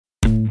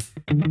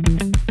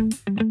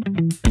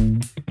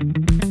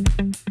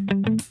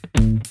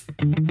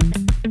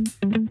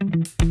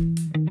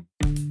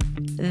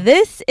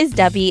This is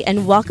Debbie,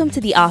 and welcome to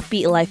the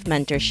Offbeat Life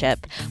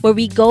Mentorship, where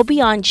we go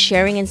beyond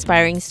sharing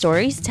inspiring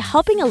stories to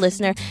helping a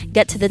listener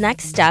get to the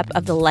next step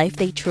of the life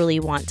they truly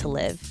want to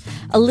live.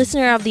 A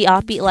listener of the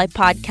Offbeat Life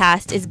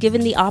podcast is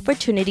given the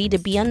opportunity to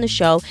be on the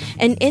show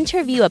and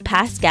interview a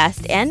past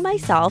guest and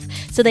myself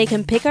so they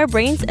can pick our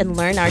brains and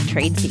learn our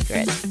trade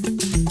secrets.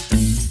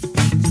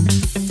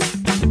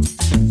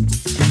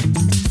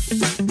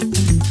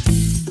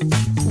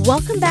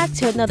 Welcome back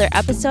to another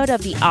episode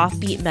of the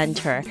Offbeat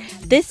Mentor.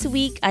 This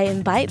week, I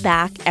invite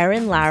back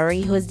Erin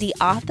Lowry, who is the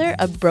author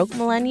of Broke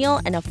Millennial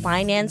and a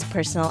finance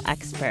personal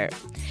expert.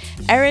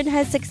 Erin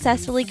has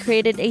successfully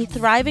created a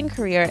thriving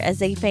career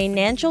as a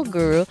financial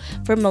guru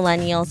for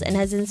millennials and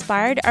has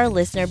inspired our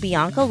listener,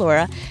 Bianca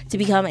Lora, to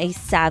become a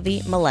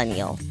savvy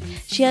millennial.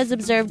 She has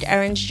observed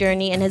Erin's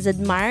journey and has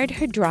admired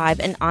her drive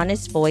and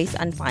honest voice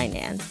on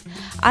finance.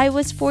 I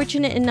was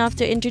fortunate enough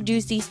to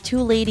introduce these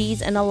two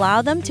ladies and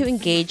allow them to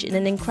engage in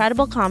an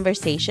incredible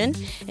conversation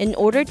in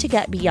order to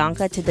get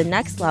Bianca to the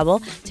next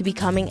level to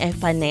becoming a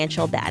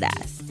financial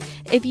badass.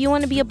 If you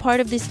want to be a part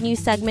of this new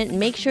segment,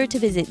 make sure to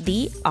visit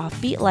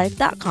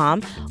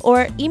theoffbeatlife.com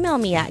or email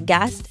me at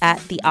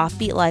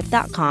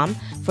guest@theoffbeatlife.com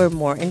for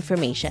more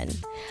information.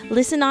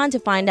 Listen on to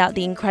find out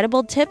the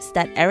incredible tips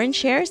that Erin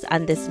shares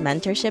on this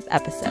mentorship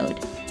episode.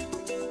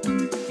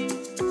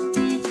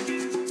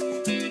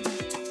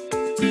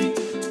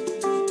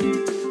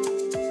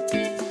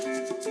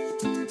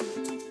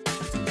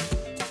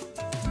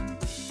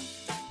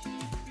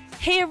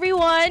 Hey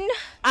everyone,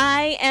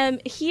 I am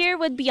here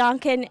with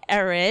Bianca and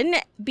Erin.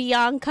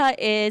 Bianca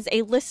is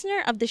a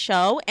listener of the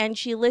show and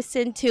she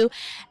listened to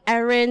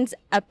Erin's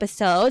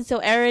episode. So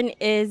Erin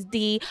is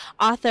the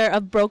author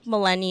of Broke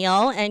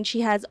Millennial and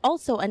she has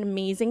also an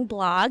amazing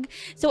blog.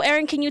 So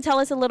Erin, can you tell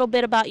us a little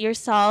bit about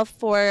yourself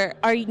for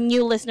our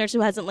new listeners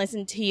who hasn't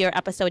listened to your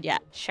episode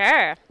yet?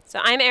 Sure. So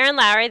I'm Erin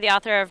Lowry, the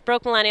author of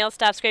Broke Millennial,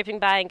 Stop Scraping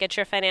By and Get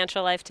Your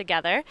Financial Life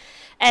Together.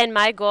 And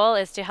my goal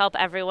is to help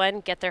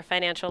everyone get their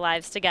financial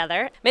lives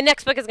together. My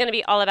next book is going to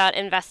be all about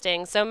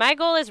investing. So my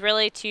goal is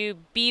really to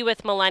be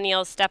with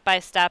millennials step by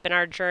step in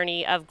our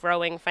journey of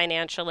growing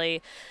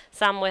financially.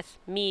 Some with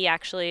me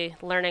actually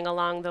learning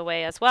along the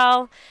way as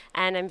well.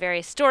 And I'm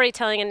very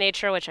storytelling in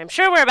nature, which I'm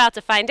sure we're about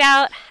to find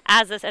out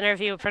as this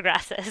interview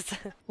progresses.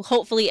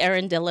 Hopefully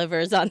Erin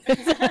delivers on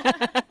this.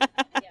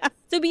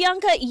 So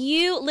Bianca,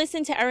 you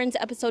listened to Erin's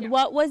episode. Yeah.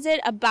 What was it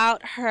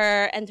about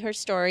her and her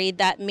story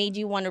that made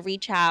you want to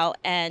reach out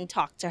and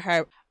talk to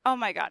her? Oh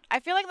my God. I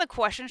feel like the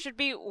question should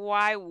be,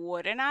 why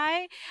wouldn't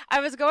I? I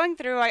was going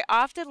through, I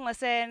often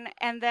listen,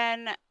 and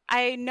then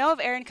I know of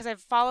Erin because I've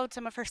followed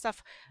some of her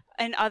stuff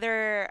in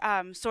other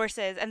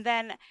sources. And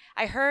then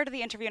I heard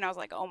the interview and I was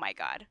like, oh my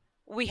God,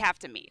 we have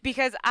to meet.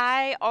 Because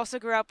I also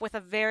grew up with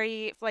a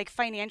very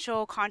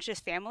financial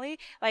conscious family.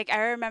 I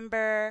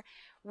remember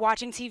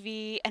watching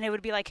TV and it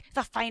would be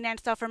the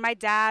finance stuff. For my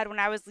dad, when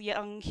I was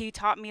young, he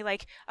taught me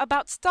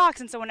about stocks,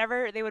 and so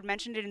whenever they would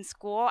mention it in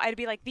school, I'd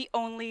be the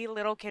only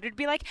little kid who'd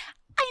be I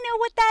know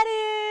what that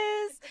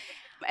is.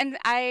 And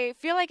I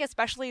feel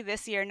especially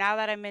this year, now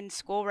that I'm in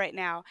school right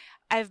now,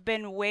 I've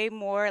been way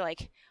more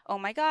oh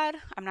my God,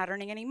 I'm not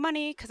earning any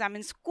money because I'm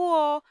in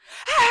school.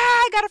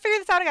 I gotta figure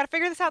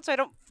this out so I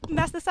don't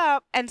mess this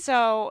up. And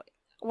so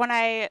when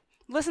I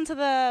listened to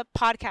the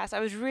podcast, I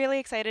was really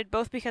excited,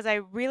 both because I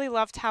really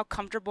loved how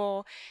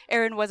comfortable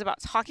Erin was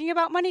about talking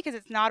about money, because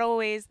it's not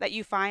always that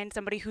you find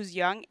somebody who's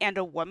young and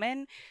a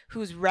woman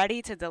who's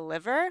ready to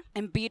deliver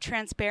and be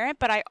transparent.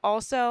 But I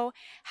also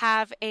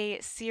have a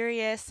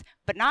serious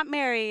but not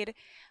married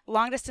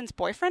long-distance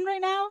boyfriend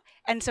right now,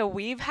 and so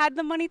we've had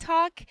the money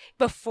talk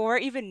before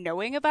even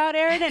knowing about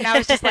Erin, and I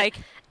was just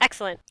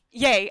excellent,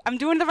 yay, I'm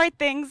doing the right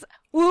things,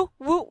 woo,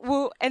 woo,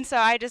 woo. And so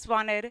I just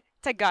wanted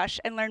to gush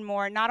and learn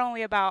more, not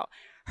only about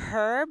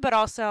her, but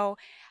also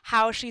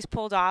how she's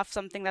pulled off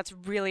something that's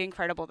really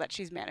incredible that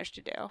she's managed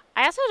to do.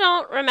 I also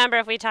don't remember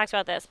if we talked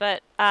about this,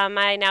 but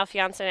my now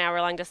fiance and I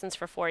were long distance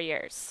for 4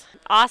 years.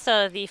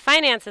 Also, the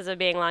finances of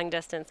being long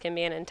distance can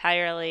be an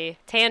entirely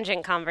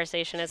tangent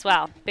conversation as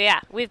well. But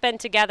yeah, we've been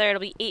together. It'll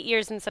be 8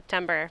 years in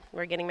September.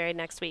 We're getting married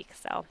next week.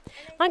 So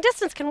long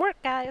distance can work,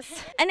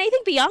 guys. And I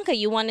think, Bianca,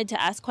 you wanted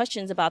to ask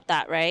questions about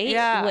that, right?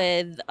 Yeah.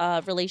 With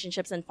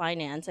relationships and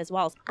finance as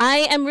well.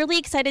 I am really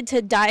excited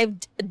to dive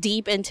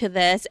deep into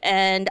this,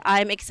 and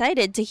I'm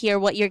excited to hear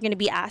what you're going to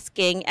be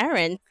asking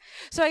Erin.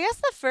 So I guess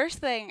the first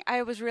thing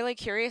I was really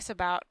curious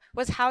about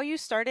was how you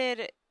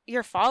started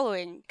your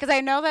following, because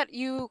I know that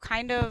you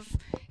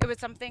it was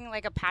something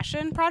like a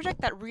passion project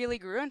that really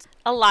grew.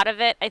 A lot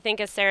of it, I think,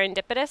 is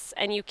serendipitous,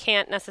 and you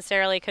can't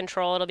necessarily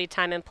control. It'll be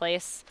time and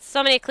place.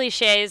 So many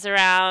cliches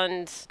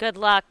around good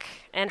luck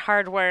and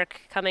hard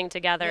work coming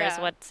together is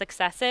what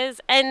success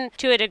is, and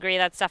to a degree,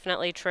 that's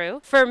definitely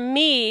true. For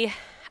me,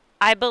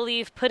 I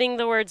believe putting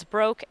the words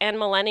broke and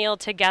millennial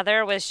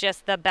together was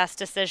just the best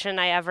decision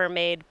I ever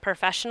made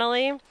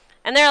professionally.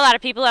 And there are a lot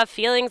of people who have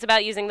feelings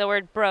about using the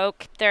word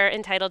broke. They're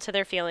entitled to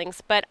their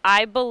feelings. But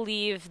I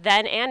believe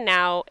then and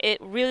now it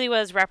really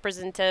was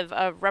representative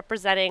of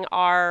representing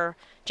our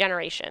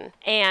generation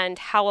and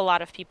how a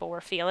lot of people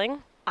were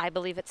feeling. I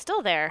believe it's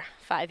still there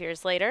 5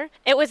 years later.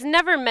 It was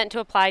never meant to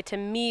apply to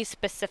me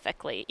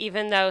specifically,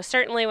 even though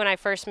certainly when I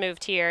first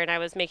moved here and I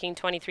was making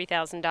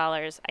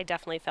 $23,000, I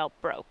definitely felt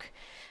broke.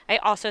 I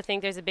also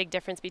think there's a big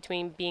difference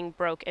between being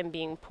broke and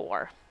being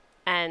poor,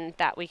 and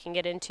that we can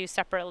get into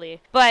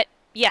separately. But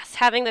yes,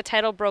 having the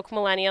title Broke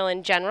Millennial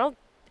in general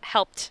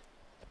helped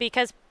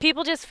because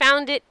people just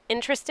found it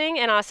interesting,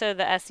 and also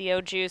the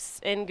SEO juice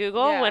in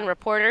Google when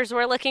reporters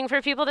were looking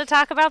for people to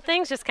talk about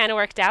things just kind of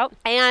worked out.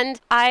 And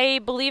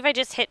I believe I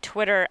just hit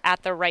Twitter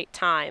at the right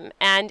time.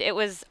 And it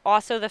was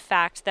also the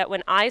fact that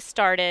when I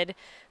started,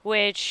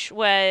 which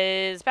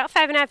was about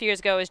 5.5 years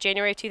ago, it was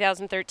January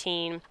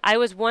 2013, I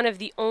was one of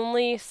the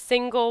only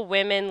single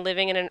women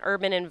living in an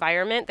urban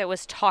environment that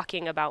was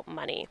talking about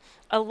money.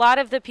 A lot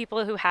of the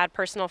people who had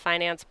personal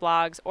finance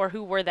blogs or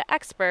who were the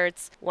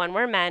experts, one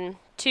were men,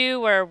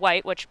 two were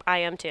white, which I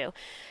am too,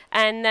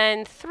 and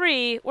then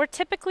three were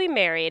typically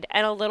married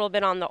and a little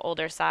bit on the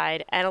older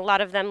side, and a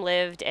lot of them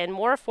lived in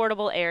more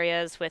affordable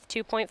areas with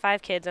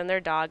 2.5 kids and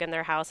their dog and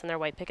their house and their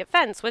white picket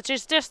fence, which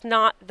is just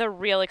not the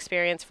real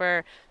experience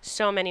for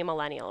so many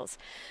millennials.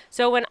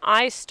 So when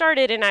I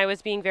started and I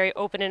was being very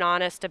open and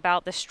honest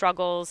about the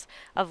struggles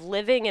of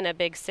living in a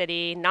big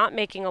city, not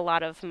making a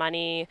lot of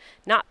money,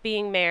 not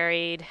being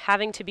married,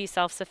 having to be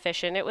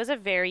self-sufficient, it was a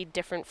very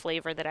different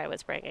flavor that I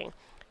was bringing.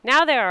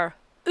 Now there are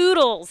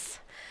oodles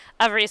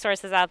of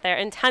resources out there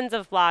and tons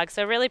of blogs.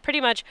 So really pretty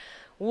much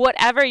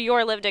whatever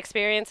your lived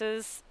experience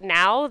is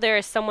now, there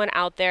is someone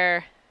out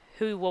there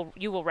who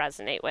you will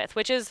resonate with,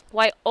 which is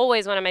why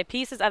always one of my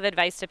pieces of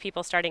advice to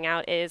people starting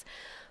out is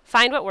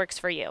find what works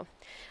for you.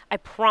 I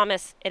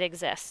promise it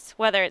exists.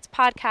 Whether it's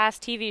podcast,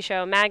 TV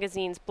show,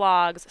 magazines,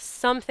 blogs,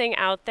 something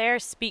out there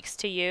speaks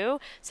to you.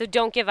 So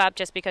don't give up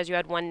just because you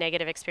had one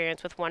negative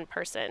experience with one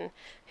person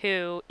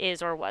who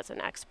is or was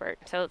an expert.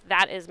 So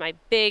that is my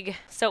big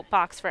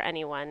soapbox for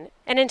anyone.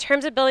 And in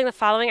terms of building the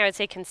following, I would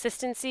say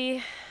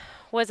consistency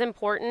was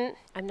important.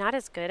 I'm not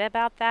as good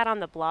about that on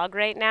the blog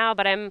right now,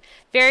 but I'm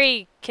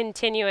very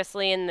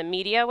continuously in the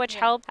media, which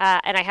helped.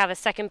 And I have a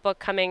second book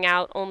coming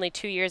out only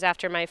 2 years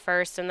after my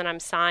first, and then I'm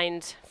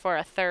signed for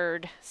a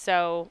third.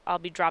 So I'll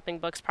be dropping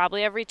books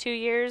probably every 2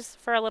 years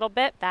for a little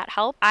bit. That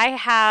helped. I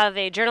have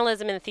a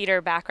journalism and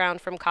theater background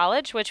from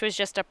college, which was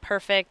just a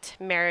perfect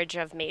marriage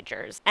of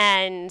majors,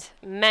 and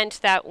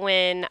meant that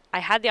when I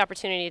had the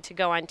opportunity to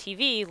go on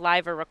TV,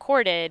 live or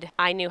recorded,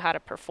 I knew how to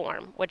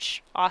perform,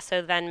 which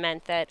also then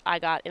meant that I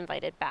got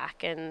invited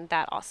back, and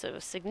that also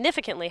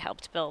significantly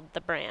helped build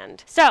the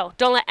brand. So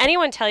don't let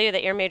anyone tell you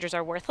that your majors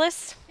are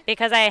worthless,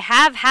 because I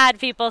have had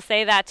people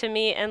say that to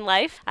me in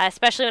life,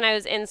 especially when I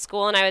was in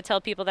school and I would tell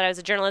people that I was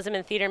a journalism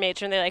and theater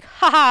major, and they're like,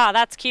 haha,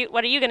 that's cute.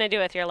 What are you going to do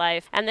with your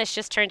life? And this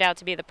just turned out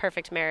to be the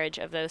perfect marriage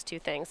of those two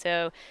things.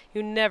 So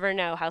you never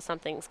know how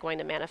something's going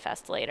to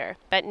manifest later.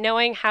 But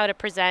knowing how to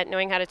present,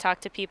 knowing how to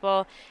talk to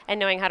people, and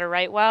knowing how to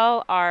write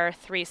well are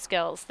three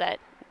skills that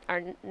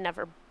are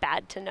never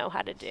bad to know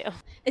how to do.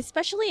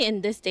 Especially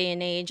in this day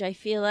and age, I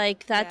feel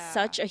like that's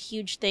such a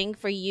huge thing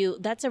for you.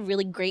 That's a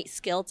really great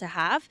skill to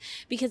have,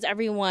 because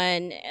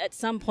everyone at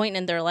some point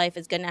in their life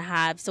is going to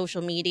have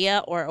social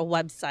media or a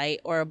website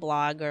or a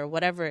blog or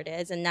whatever it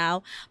is. And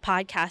now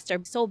podcasts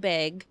are so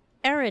big.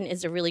 Erin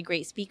is a really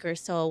great speaker,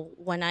 so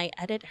when I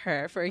edit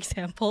her, for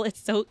example, it's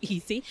so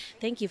easy.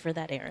 Thank you for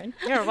that, Erin.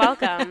 You're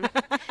welcome.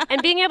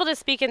 And being able to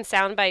speak in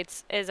sound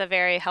bites is a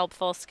very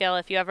helpful skill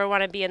if you ever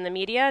want to be in the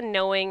media.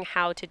 Knowing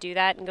how to do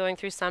that and going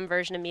through some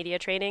version of media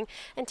training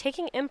and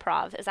taking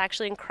improv is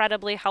actually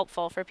incredibly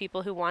helpful for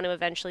people who want to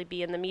eventually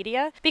be in the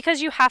media,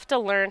 because you have to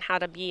learn how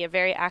to be a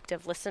very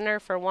active listener,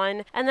 for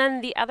one. And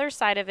then the other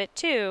side of it,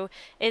 too,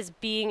 is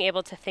being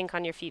able to think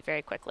on your feet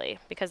very quickly,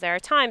 because there are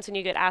times when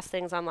you get asked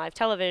things on live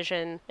television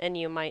and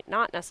you might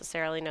not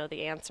necessarily know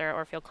the answer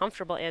or feel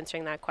comfortable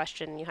answering that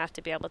question. You have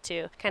to be able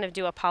to kind of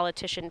do a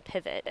politician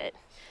pivot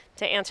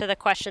to answer the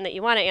question that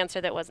you want to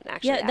answer that wasn't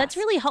actually asked. That's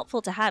really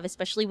helpful to have,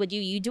 especially with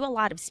you. You do a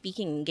lot of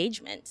speaking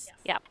engagements.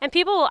 Yeah, and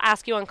people will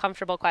ask you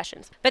uncomfortable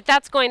questions, but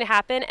that's going to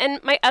happen.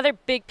 And my other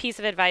big piece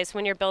of advice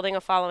when you're building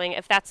a following,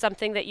 if that's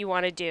something that you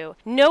want to do,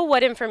 know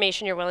what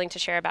information you're willing to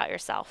share about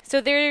yourself. So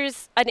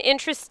there's an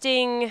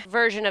interesting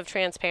version of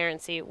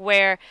transparency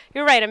where,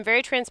 you're right, I'm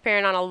very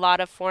transparent on a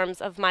lot of forms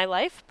of my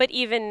life, but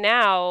even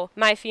now,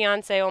 my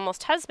fiance,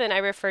 almost husband, I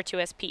refer to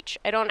as Peach.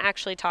 I don't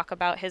actually talk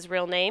about his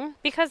real name,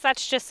 because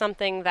that's just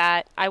something that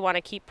I want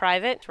to keep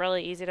private. It's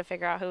really easy to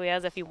figure out who he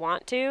is if you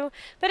want to,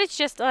 but it's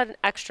just an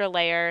extra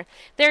layer.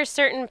 There are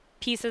certain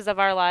pieces of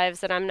our lives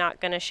that I'm not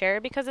going to share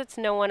because it's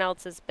no one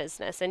else's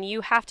business, and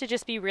you have to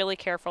just be really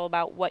careful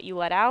about what you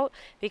let out,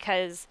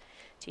 because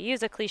to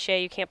use a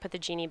cliche, you can't put the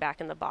genie back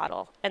in the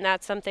bottle. And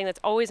that's something that's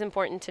always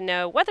important to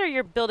know, whether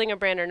you're building a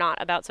brand or not,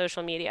 about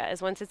social media,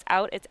 is once it's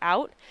out, it's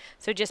out.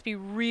 So just be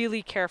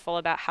really careful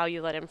about how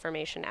you let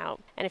information out.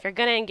 And if you're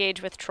going to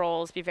engage with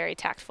trolls, be very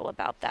tactful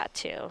about that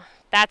too.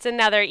 That's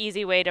another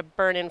easy way to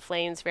burn in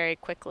flames very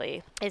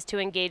quickly, is to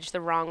engage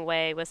the wrong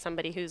way with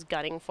somebody who's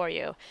gunning for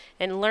you.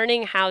 And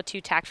learning how to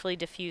tactfully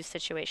diffuse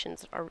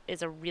situations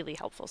is a really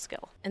helpful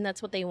skill. And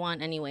that's what they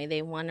want anyway.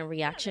 They want a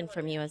reaction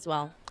from you as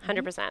well.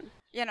 100%.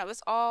 Yeah, no,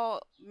 this all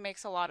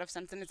makes a lot of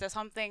sense. And it's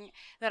something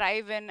that I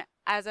even,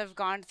 as I've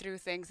gone through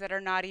things that are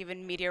not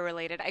even media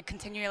related, I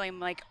continually am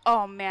like,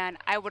 oh man,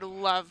 I would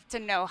love to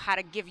know how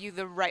to give you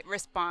the right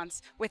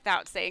response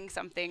without saying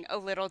something a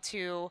little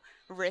too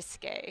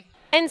risque.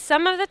 And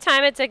some of the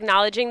time it's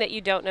acknowledging that you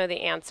don't know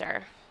the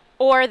answer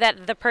or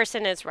that the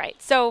person is right.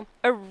 So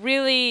a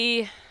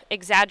really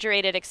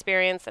exaggerated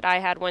experience that I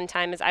had one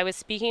time is I was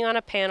speaking on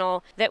a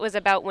panel that was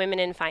about women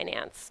in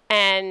finance.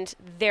 And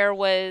there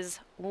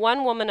was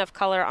one woman of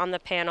color on the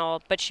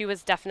panel, but she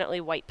was definitely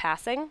white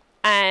passing.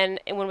 And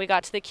when we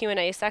got to the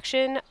Q&A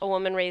section, a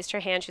woman raised her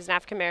hand. She's an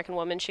African-American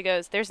woman. She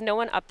goes, "There's no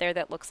one up there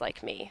that looks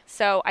like me,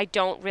 so I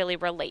don't really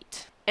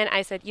relate." And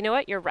I said, "You know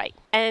what? You're right."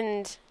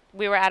 And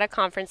we were at a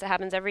conference that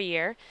happens every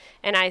year,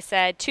 and I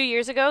said, 2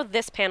 years ago,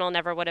 this panel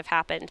never would have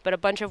happened, but a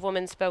bunch of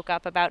women spoke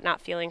up about not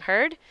feeling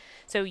heard.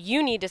 So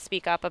you need to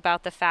speak up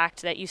about the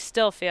fact that you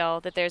still feel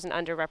that there's an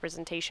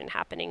underrepresentation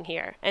happening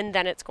here, and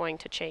then it's going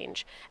to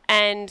change.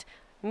 And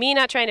me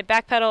not trying to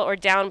backpedal or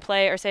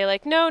downplay or say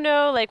like, no,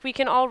 like we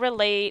can all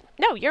relate.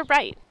 No, you're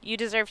right. You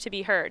deserve to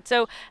be heard.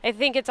 So I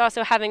think it's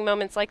also having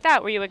moments like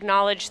that where you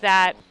acknowledge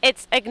that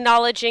it's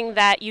acknowledging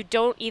that you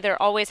don't either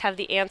always have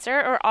the answer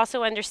or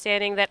also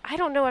understanding that I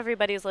don't know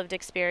everybody's lived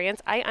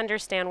experience. I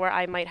understand where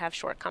I might have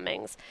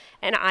shortcomings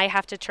and I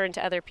have to turn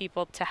to other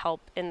people to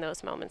help in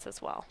those moments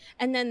as well.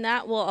 And then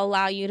that will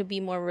allow you to be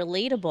more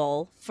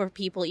relatable for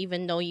people,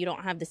 even though you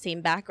don't have the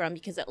same background,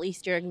 because at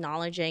least you're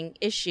acknowledging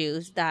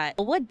issues that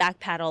would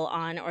backpedal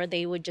on or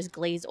they would just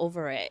glaze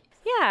over it.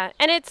 Yeah,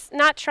 and it's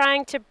not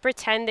trying to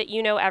pretend that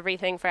you know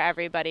everything for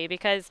everybody,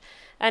 because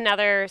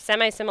another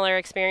semi-similar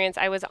experience,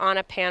 I was on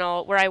a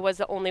panel where I was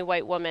the only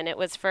white woman. It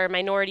was for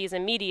minorities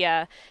in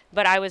media,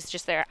 but I was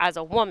just there as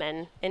a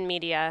woman in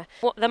media.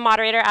 Well, the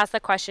moderator asked the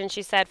question,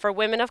 she said, for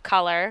women of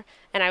color,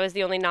 and I was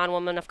the only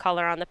non-woman of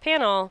color on the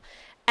panel.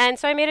 And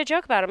so I made a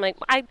joke about it. I'm like,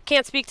 I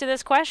can't speak to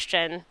this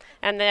question.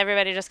 And then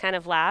everybody just kind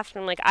of laughed.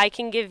 I'm like, I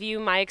can give you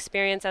my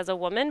experience as a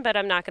woman, but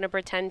I'm not going to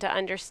pretend to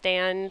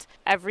understand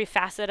every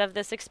facet of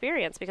this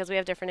experience because we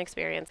have different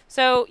experience.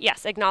 So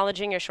yes,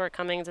 acknowledging your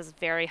shortcomings is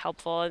very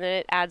helpful. And then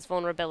it adds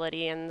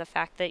vulnerability and the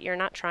fact that you're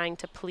not trying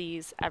to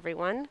please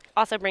everyone.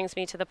 Also brings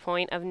me to the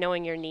point of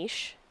knowing your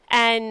niche.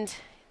 And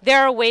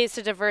there are ways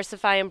to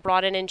diversify and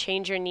broaden and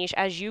change your niche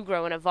as you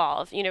grow and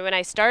evolve. You know, when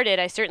I started,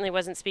 I certainly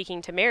wasn't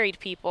speaking to married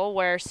people,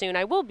 where soon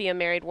I will be a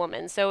married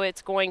woman. So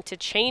it's going to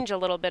change a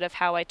little bit of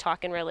how I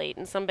talk and relate.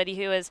 And somebody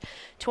who is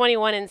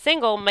 21 and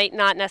single might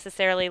not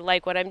necessarily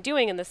like what I'm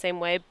doing in the same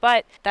way,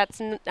 but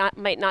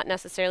might not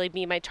necessarily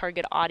be my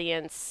target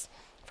audience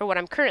for what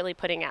I'm currently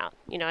putting out.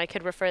 You know, I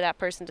could refer that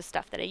person to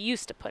stuff that I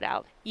used to put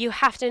out. You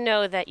have to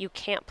know that you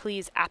can't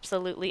please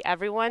absolutely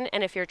everyone,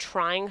 and if you're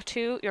trying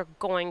to, you're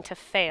going to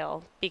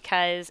fail,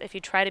 because if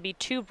you try to be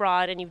too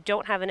broad and you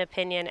don't have an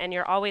opinion and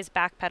you're always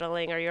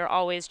backpedaling or you're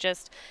always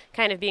just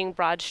kind of being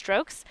broad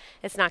strokes,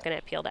 it's not going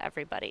to appeal to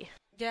everybody.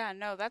 Yeah,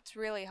 no, that's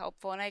really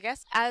helpful. And I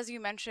guess as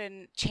you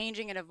mentioned,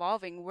 changing and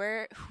evolving,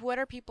 what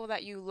are people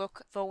that you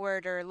look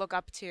forward or look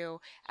up to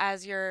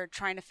as you're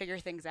trying to figure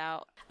things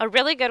out? A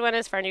really good one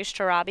is Farnoosh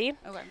Torabi.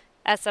 Okay.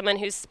 As someone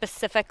who's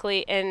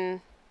specifically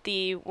in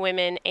the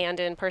women and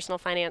in personal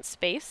finance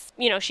space.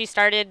 You know, she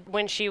started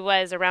when she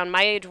was around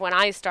my age when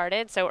I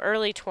started, so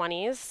early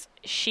 20s.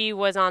 She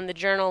was on the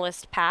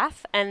journalist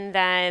path, and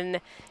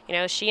then, you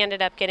know, she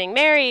ended up getting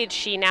married.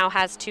 She now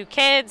has 2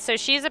 kids, so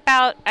she's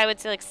about, I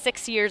would say, like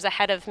 6 years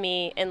ahead of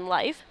me in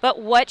life.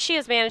 But what she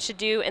has managed to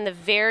do in the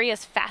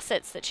various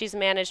facets that she's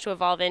managed to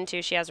evolve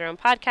into, she has her own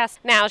podcast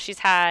now. She's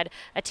had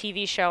a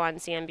TV show on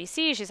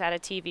CNBC. She's had a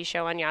TV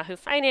show on Yahoo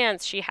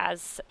Finance. She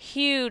has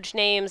huge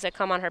names that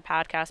come on her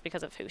podcast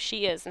because of who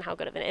she is and how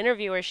good of an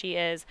interviewer she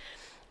is.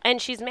 And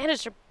she's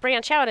managed to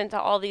branch out into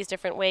all these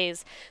different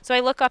ways. So I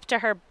look up to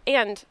her,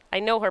 and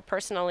I know her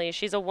personally.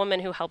 She's a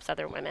woman who helps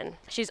other women.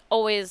 She's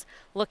always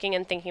looking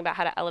and thinking about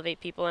how to elevate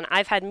people. And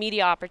I've had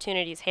media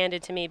opportunities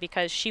handed to me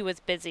because she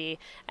was busy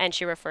and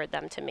she referred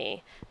them to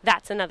me.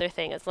 That's another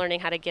thing, is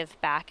learning how to give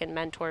back and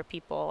mentor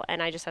people.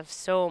 And I just have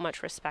so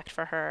much respect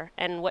for her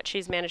and what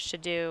she's managed to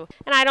do.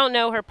 And I don't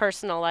know her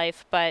personal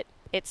life, but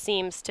it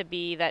seems to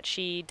be that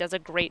she does a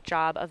great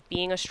job of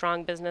being a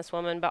strong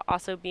businesswoman, but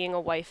also being a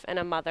wife and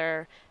a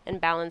mother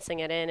and balancing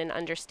it in and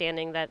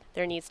understanding that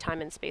there needs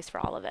time and space for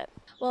all of it.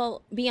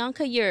 Well,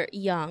 Bianca, you're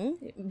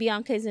young.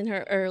 Bianca is in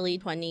her early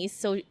 20s,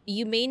 so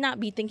you may not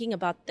be thinking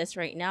about this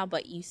right now,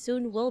 but you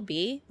soon will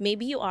be.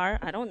 Maybe you are.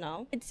 I don't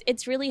know.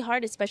 It's really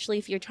hard, especially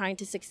if you're trying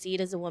to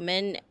succeed as a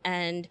woman,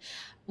 and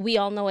we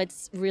all know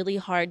it's really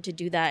hard to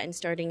do that in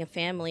starting a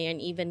family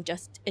and even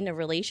just in a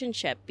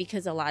relationship,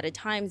 because a lot of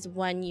times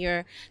when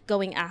you're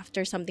going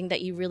after something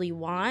that you really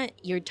want,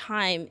 your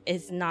time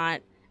is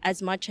not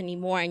as much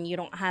anymore, and you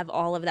don't have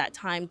all of that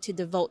time to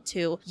devote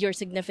to your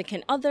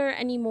significant other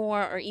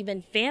anymore, or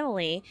even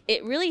family,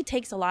 it really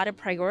takes a lot of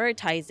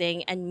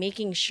prioritizing and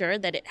making sure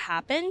that it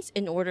happens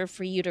in order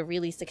for you to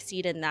really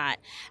succeed in that.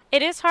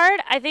 It is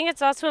hard. I think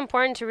it's also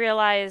important to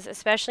realize,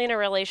 especially in a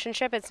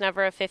relationship, it's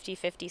never a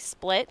 50-50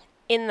 split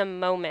in the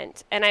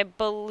moment. And I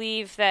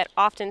believe that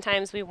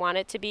oftentimes we want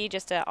it to be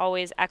just an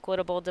always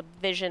equitable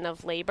division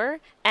of labor.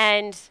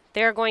 And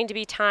there are going to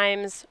be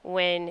times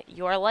when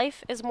your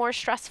life is more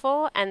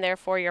stressful and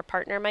therefore your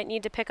partner might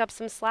need to pick up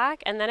some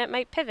slack. And then it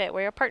might pivot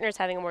where your partner's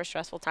having a more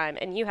stressful time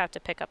and you have to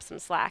pick up some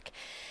slack.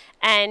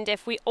 And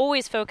if we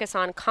always focus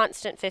on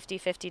constant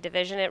 50-50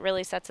 division, it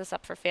really sets us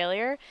up for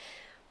failure.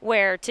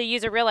 Where, to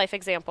use a real life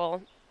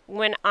example,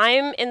 when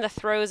I'm in the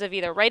throes of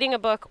either writing a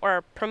book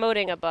or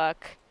promoting a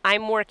book,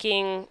 I'm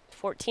working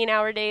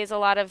 14-hour days a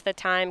lot of the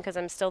time because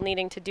I'm still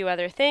needing to do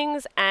other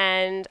things,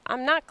 and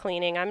I'm not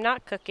cleaning, I'm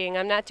not cooking,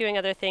 I'm not doing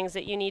other things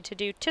that you need to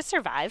do to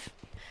survive.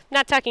 I'm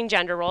not talking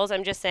gender roles,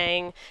 I'm just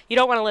saying you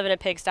don't want to live in a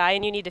pigsty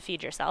and you need to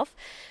feed yourself.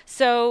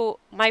 So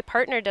my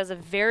partner does a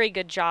very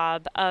good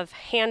job of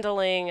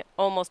handling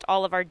almost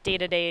all of our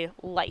day-to-day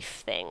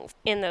life things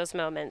in those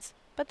moments.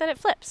 But then it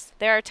flips.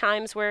 There are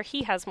times where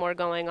he has more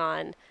going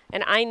on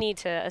and I need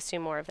to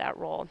assume more of that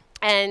role.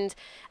 And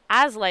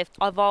as life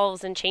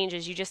evolves and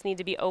changes, you just need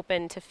to be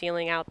open to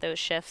feeling out those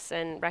shifts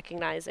and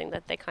recognizing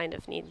that they kind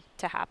of need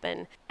to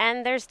happen.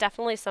 And there's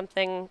definitely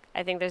something,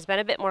 I think there's been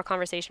a bit more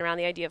conversation around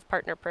the idea of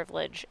partner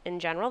privilege in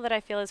general that I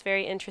feel is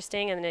very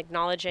interesting, and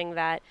acknowledging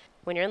that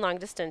when you're in long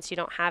distance, you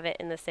don't have it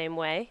in the same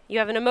way. You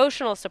have an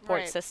emotional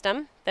support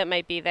system that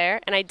might be there,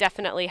 and I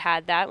definitely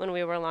had that when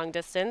we were long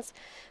distance.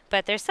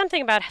 But there's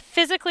something about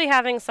physically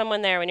having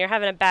someone there when you're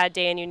having a bad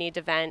day and you need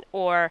to vent,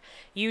 or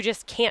you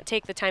just can't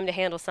take the time to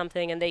handle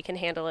something and they can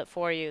handle it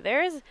for you.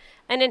 There is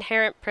an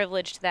inherent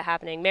privilege to that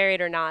happening, married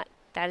or not.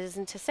 That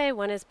isn't to say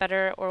one is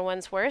better or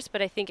one's worse,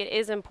 but I think it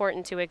is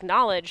important to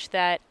acknowledge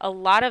that a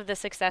lot of the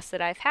success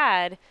that I've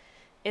had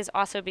is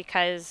also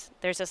because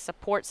there's a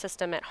support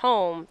system at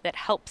home that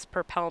helps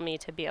propel me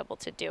to be able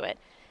to do it.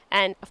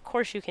 And of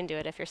course you can do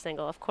it if you're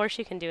single. Of course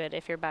you can do it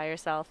if you're by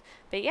yourself.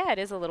 But yeah, it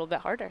is a little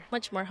bit harder.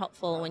 Much more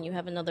helpful when you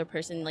have another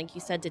person, like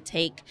you said, to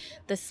take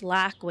the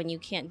slack when you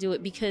can't do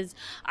it. Because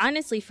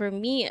honestly, for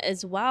me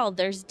as well,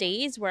 there's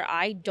days where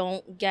I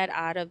don't get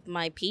out of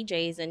my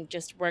PJs and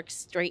just work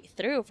straight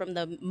through from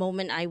the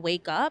moment I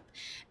wake up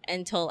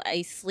until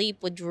I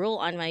sleep with drool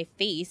on my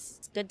face.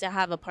 It's good to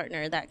have a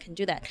partner that can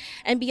do that.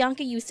 And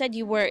Bianca, you said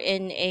you were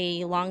in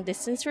a long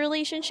distance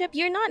relationship.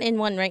 You're not in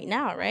one right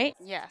now, right?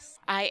 Yes,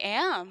 I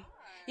am.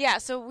 Yeah,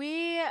 so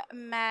we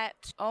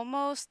met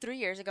almost 3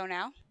 years ago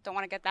now. Don't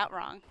want to get that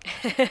wrong.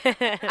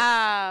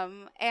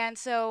 And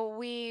so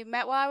we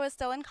met while I was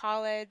still in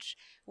college.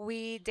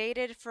 We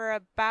dated for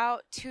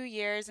about 2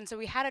 years. And so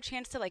we had a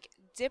chance to like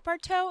dip our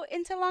toe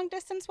into long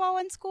distance while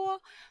in school,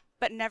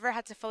 but never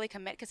had to fully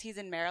commit because he's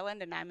in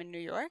Maryland and I'm in New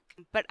York.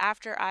 But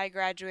after I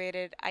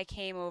graduated, I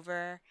came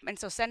over. And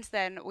so since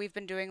then, we've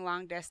been doing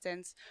long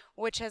distance,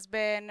 which has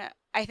been,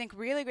 I think,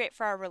 really great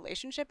for our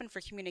relationship and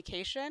for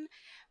communication.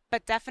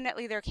 But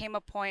definitely there came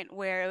a point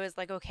where it was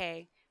like,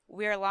 okay,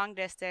 we're long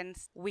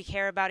distance. We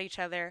care about each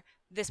other.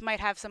 This might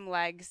have some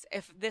legs.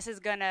 If this is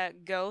going to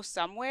go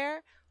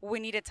somewhere, we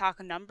need to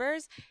talk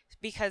numbers,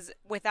 because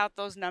without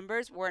those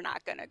numbers, we're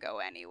not going to go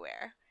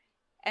anywhere.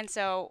 And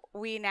so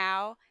we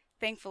now,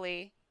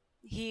 thankfully,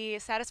 he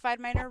satisfied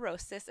my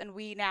neurosis, and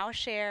we now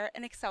share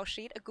an Excel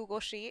sheet, a Google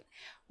sheet,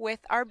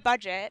 with our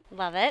budget.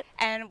 Love it.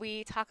 And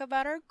we talk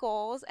about our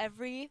goals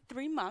every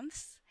 3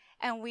 months,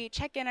 and we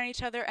check in on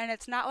each other. And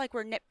it's not like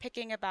we're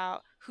nitpicking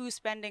about who's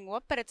spending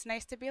what, but it's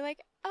nice to be like,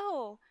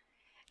 oh,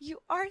 you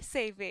are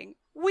saving.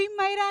 We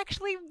might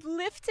actually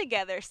live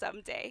together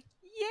someday.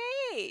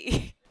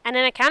 Yay! And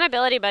an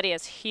accountability buddy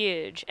is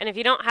huge. And if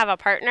you don't have a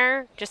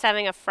partner, just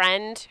having a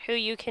friend who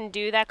you can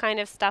do that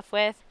kind of stuff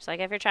with, just like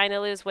if you're trying to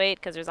lose weight,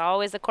 because there's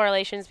always the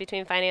correlations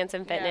between finance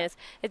and fitness,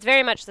 it's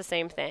very much the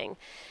same thing.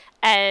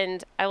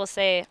 And I will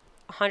say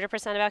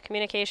 100% about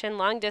communication.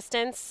 Long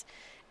distance,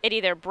 it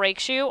either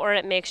breaks you or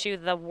it makes you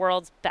the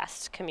world's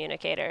best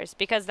communicators,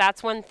 because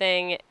that's one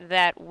thing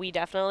that we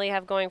definitely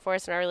have going for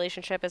us in our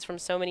relationship is from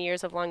so many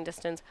years of long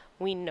distance,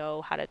 we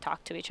know how to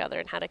talk to each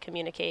other and how to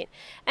communicate.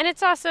 And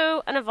it's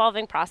also an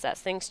evolving process.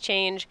 Things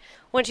change.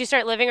 Once you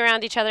start living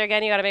around each other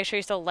again, you got to make sure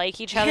you still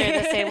like each other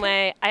the same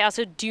way. I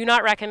also do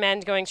not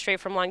recommend going straight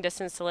from long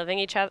distance to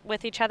living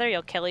with each other.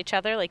 You'll kill each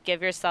other. Like,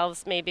 give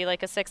yourselves maybe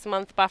like a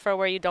 6-month buffer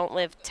where you don't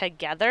live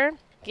together.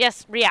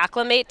 Yes,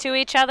 reacclimate to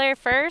each other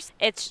first.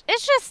 It's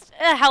just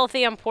a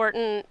healthy,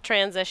 important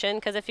transition,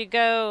 because if you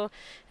go,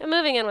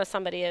 moving in with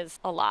somebody is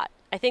a lot.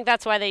 I think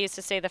that's why they used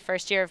to say the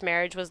first year of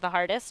marriage was the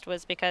hardest,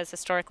 was because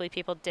historically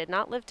people did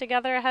not live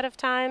together ahead of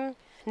time.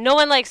 No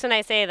one likes when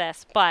I say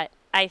this, but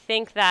I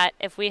think that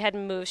if we had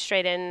moved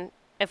straight in,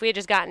 if we had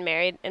just gotten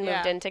married and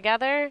moved in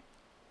together,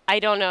 I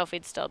don't know if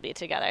we'd still be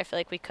together. I feel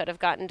like we could have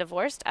gotten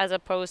divorced as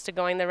opposed to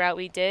going the route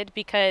we did,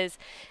 because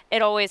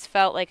it always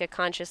felt like a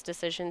conscious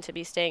decision to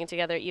be staying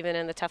together even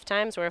in the tough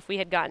times, where if we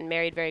had gotten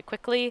married very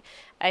quickly,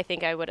 I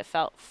think I would have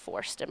felt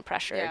forced and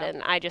pressured. Yeah.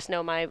 And I just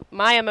know my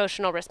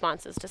emotional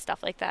responses to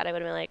stuff like that. I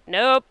would have been like,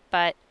 nope.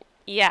 But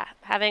yeah,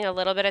 having a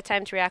little bit of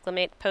time to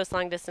reacclimate post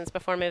long distance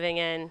before moving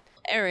in.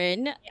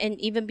 Erin and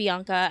even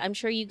Bianca, I'm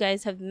sure you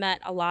guys have met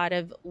a lot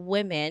of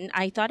women.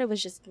 I thought it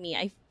was just me.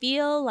 I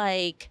feel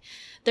like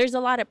there's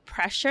a lot of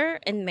pressure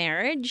in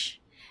marriage.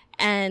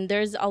 And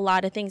there's a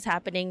lot of things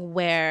happening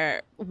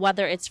where,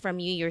 whether it's from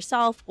you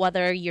yourself,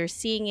 whether you're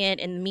seeing it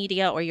in the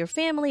media or your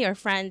family or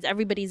friends,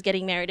 everybody's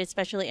getting married,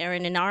 especially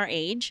Erin in our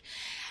age.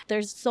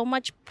 There's so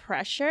much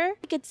pressure.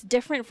 It's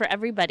different for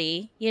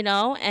everybody, you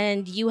know,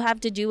 and you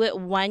have to do it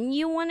when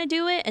you want to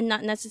do it and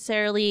not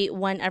necessarily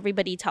when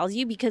everybody tells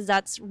you, because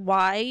that's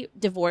why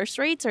divorce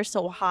rates are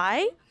so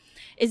high,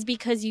 is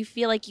because you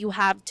feel like you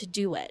have to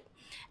do it.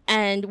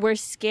 And we're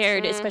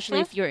scared, especially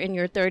if you're in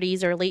your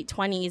 30s or late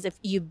 20s, if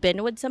you've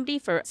been with somebody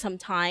for some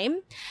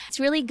time. It's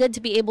really good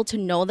to be able to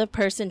know the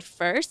person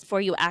first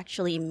before you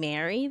actually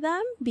marry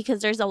them,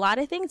 because there's a lot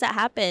of things that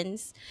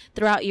happens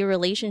throughout your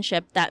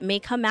relationship that may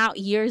come out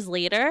years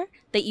later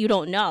that you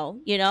don't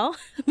know, you know?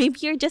 Maybe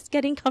you're just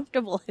getting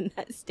comfortable in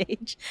that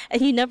stage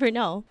and you never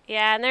know.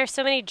 Yeah, and there's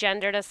so many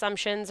gendered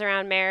assumptions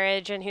around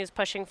marriage and who's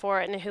pushing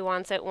for it and who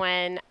wants it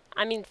when.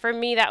 I mean, for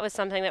me, that was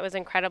something that was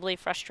incredibly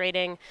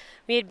frustrating.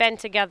 We had been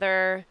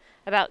together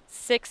about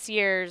 6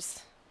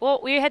 years. Well,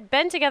 we had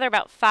been together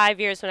about 5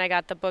 years when I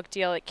got the book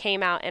deal. It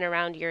came out in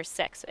around year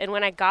 6. And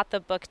when I got the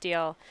book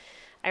deal,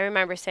 I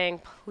remember saying,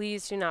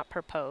 please do not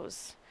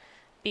propose,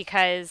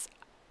 because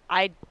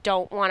I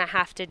don't want to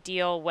have to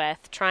deal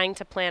with trying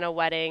to plan a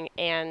wedding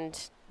and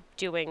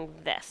doing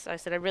this. I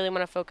said, I really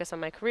want to focus on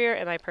my career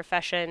and my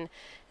profession.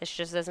 This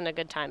just isn't a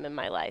good time in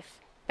my life.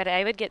 But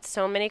I would get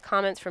so many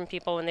comments from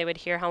people when they would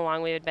hear how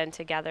long we had been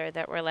together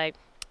that were like,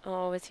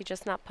 oh, is he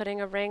just not putting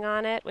a ring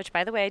on it? Which,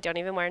 by the way, I don't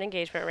even wear an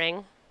engagement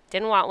ring.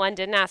 Didn't want one,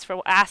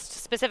 asked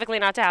specifically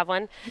not to have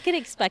one. I could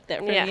expect that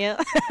from you.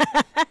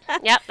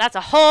 Yep, that's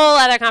a whole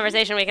other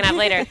conversation we can have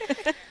later.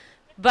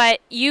 But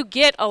you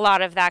get a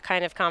lot of that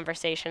kind of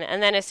conversation.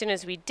 And then as soon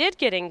as we did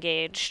get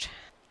engaged,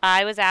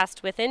 I was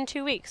asked within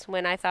 2 weeks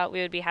when I thought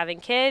we would be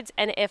having kids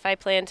and if I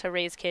planned to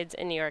raise kids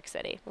in New York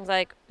City. I was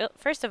like, well,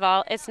 first of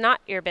all, it's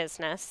not your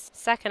business.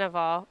 Second of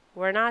all,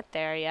 we're not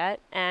there yet.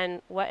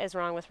 And what is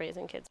wrong with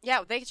raising kids?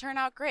 Yeah, they turn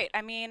out great.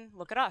 I mean,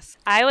 look at us.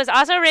 I was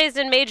also raised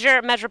in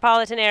major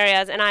metropolitan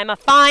areas, and I'm a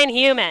fine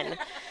human.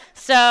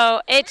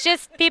 So it's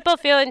just people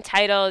feel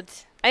entitled,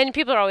 and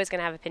people are always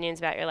going to have opinions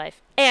about your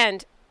life.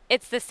 And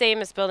it's the same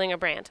as building a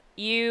brand.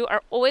 You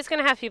are always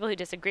going to have people who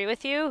disagree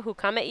with you, who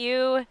come at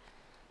you.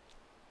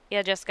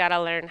 You just got to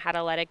learn how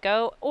to let it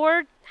go,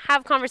 or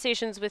have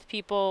conversations with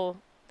people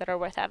that are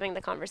worth having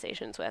the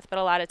conversations with. But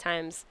a lot of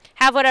times,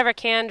 have whatever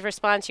canned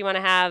response you want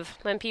to have.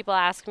 When people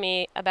ask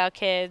me about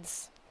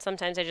kids,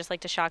 sometimes I just like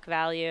to shock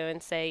value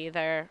and say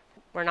either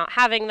we're not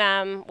having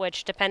them,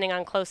 which depending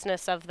on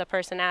closeness of the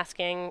person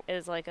asking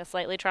is like a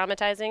slightly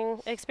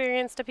traumatizing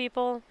experience to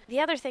people.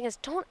 The other thing is,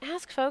 don't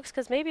ask folks,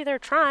 because maybe they're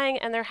trying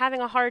and they're having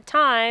a hard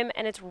time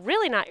and it's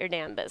really not your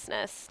damn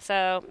business.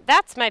 So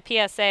that's my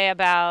PSA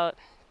about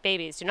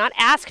babies. Do not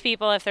ask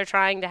people if they're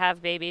trying to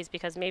have babies,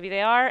 because maybe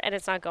they are and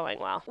it's not going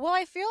well. Well,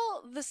 I feel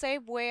the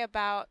same way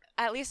about,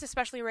 at least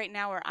especially right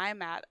now where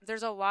I'm at,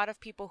 there's a lot of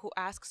people who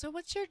ask, so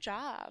what's your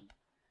job?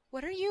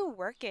 What are you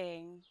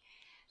working?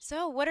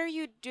 So what are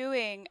you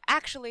doing?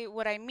 Actually,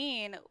 what I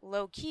mean,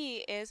 low key,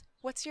 is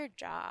what's your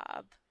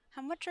job?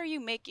 How much are you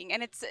making?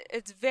 And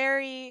it's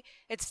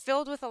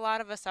filled with a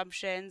lot of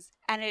assumptions,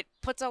 and it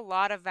puts a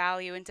lot of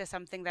value into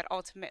something that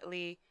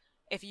ultimately,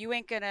 if you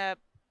ain't gonna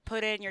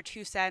put in your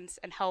 2 cents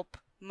and help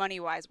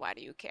money-wise, why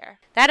do you care?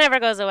 That never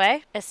goes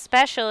away,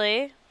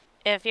 especially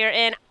if you're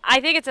in, I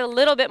think it's a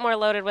little bit more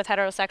loaded with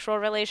heterosexual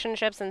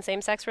relationships than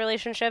same-sex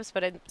relationships,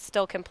 but it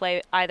still can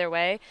play either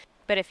way.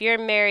 But if you're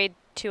married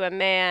to a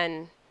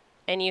man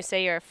and you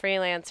say you're a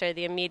freelancer,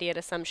 the immediate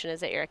assumption is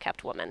that you're a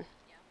kept woman,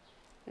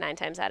 9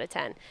 times out of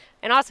 10.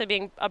 And also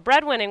being a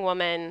breadwinning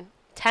woman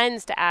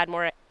tends to add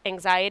more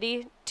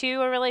anxiety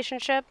to a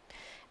relationship.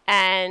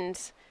 And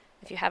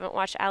if you haven't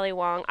watched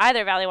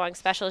either of Ali Wong's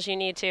specials, you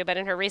need to, but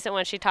in her recent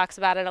one, she talks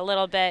about it a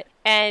little bit.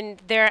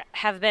 And there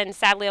have been,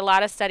 sadly, a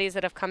lot of studies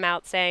that have come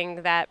out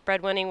saying that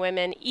breadwinning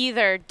women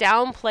either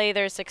downplay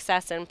their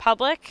success in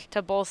public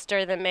to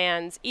bolster the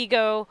man's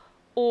ego,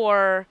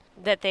 or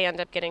that they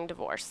end up getting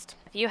divorced.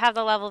 If you have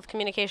the level of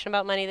communication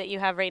about money that you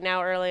have right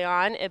now early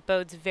on, it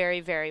bodes very,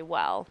 very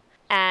well.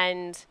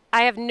 And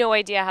I have no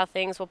idea how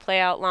things will play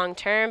out long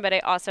term, but I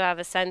also have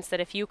a sense that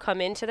if you come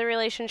into the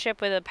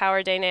relationship with a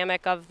power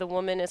dynamic of the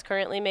woman is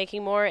currently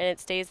making more and it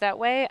stays that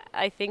way,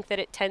 I think that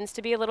it tends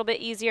to be a little bit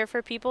easier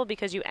for people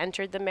because you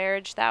entered the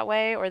marriage that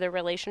way or the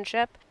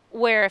relationship.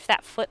 Where if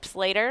that flips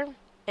later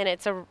and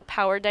it's a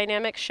power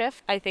dynamic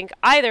shift, I think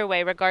either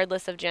way,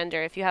 regardless of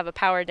gender, if you have a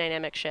power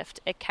dynamic shift,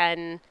 it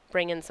can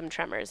bring in some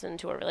tremors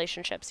into a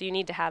relationship. So you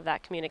need to have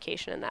that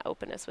communication and that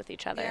openness with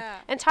each other. Yeah.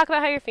 And talk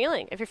about how you're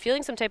feeling. If you're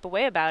feeling some type of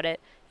way about it,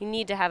 you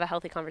need to have a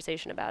healthy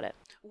conversation about it.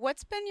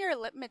 What's been your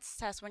litmus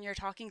test when you're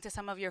talking to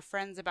some of your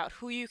friends about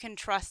who you can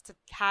trust to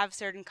have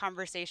certain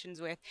conversations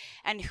with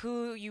and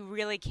who you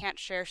really can't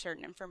share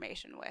certain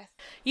information with?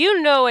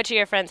 You know which of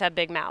your friends have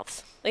big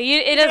mouths.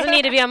 It doesn't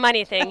need to be a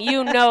money thing.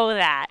 You know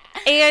that.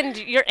 And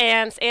your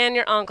aunts and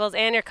your uncles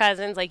and your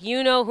cousins, like,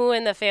 you know who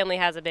in the family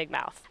has a big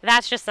mouth.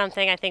 That's just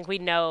something I think we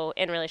know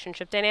in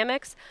relationship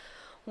dynamics.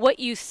 What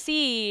you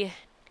see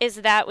is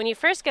that when you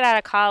first get out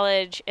of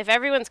college, if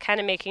everyone's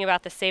kind of making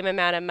about the same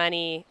amount of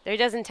money, there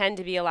doesn't tend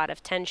to be a lot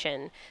of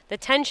tension. The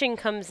tension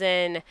comes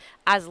in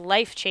as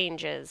life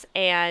changes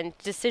and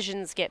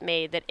decisions get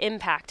made that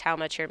impact how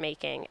much you're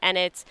making. And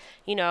it's,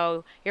 you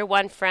know, your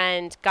one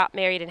friend got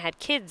married and had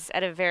kids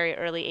at a very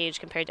early age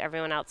compared to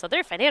everyone else. So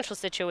their financial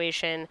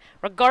situation,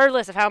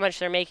 regardless of how much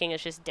they're making,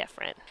 is just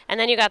different. And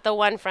then you got the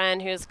one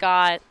friend who's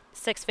got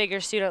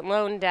six-figure student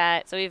loan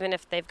debt. So even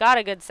if they've got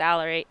a good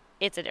salary,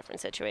 it's a different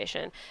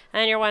situation.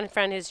 And your one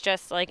friend who's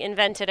just like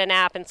invented an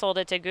app and sold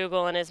it to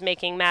Google and is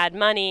making mad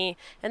money,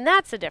 and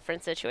that's a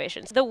different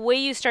situation. So the way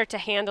you start to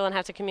handle and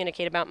have to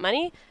communicate about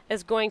money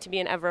is going to be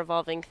an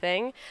ever-evolving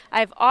thing.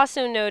 I've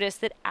also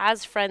noticed that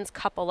as friends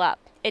couple up,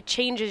 it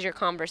changes your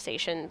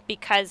conversation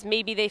because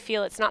maybe they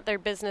feel it's not their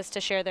business to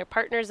share their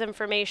partner's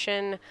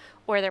information,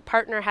 or their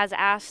partner has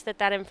asked that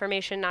that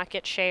information not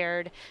get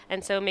shared,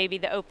 and so maybe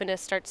the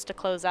openness starts to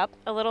close up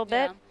a little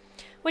bit,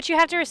 which you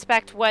have to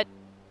respect what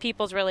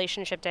people's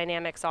relationship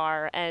dynamics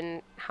are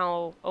and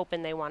how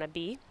open they want to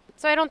be.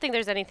 So I don't think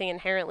there's anything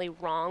inherently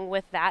wrong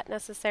with that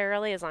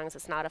necessarily, as long as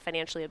it's not a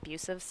financially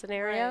abusive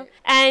scenario. Right.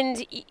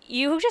 And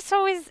you just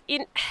always,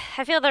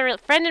 I feel the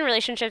friend and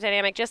relationship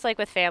dynamic, just like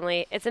with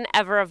family, it's an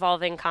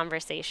ever-evolving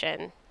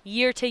conversation.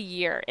 Year to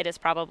year, it is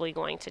probably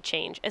going to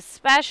change,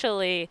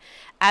 especially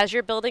as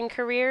you're building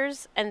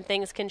careers and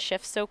things can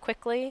shift so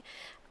quickly.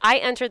 I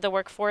entered the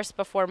workforce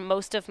before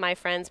most of my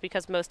friends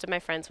because most of my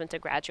friends went to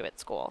graduate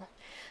school.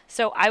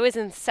 So I was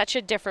in such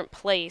a different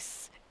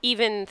place,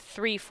 even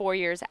 3-4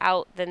 years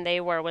out than they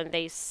were when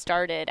they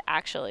started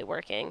actually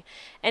working.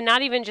 And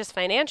not even just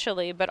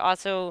financially, but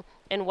also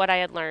in what I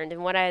had learned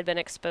and what I had been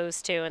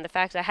exposed to, and the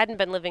fact that I hadn't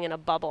been living in a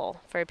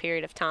bubble for a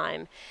period of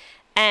time.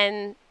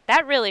 And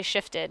that really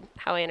shifted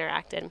how I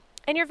interacted.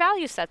 And your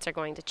value sets are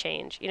going to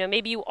change. You know,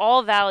 maybe you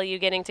all value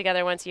getting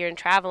together once a year and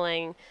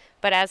traveling,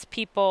 but as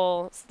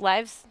people's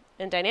lives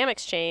and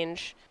dynamics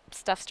change,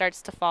 stuff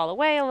starts to fall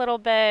away a little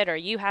bit, or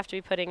you have to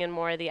be putting in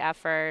more of the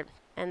effort,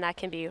 and that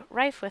can be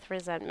rife with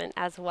resentment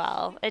as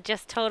well.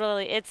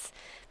 It's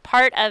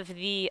part of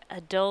the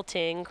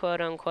adulting,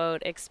 quote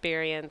unquote,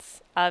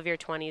 experience of your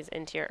 20s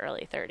into your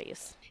early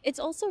 30s. It's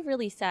also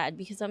really sad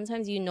because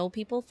sometimes you know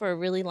people for a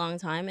really long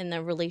time and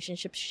the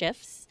relationship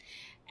shifts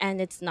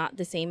and it's not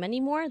the same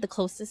anymore, the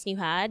closest you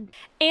had.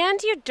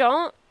 And you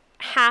don't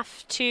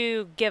have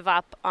to give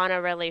up on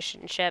a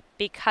relationship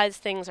because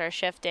things are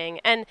shifting.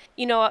 And,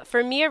 you know,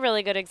 for me, a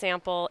really good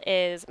example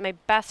is my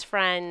best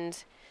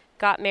friend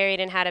got married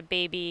and had a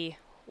baby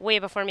way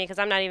before me because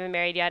I'm not even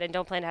married yet and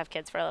don't plan to have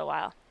kids for a little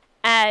while.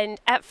 And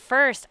at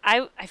first,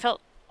 I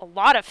felt a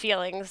lot of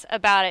feelings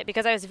about it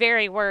because I was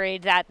very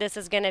worried that this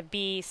is going to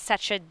be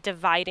such a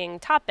dividing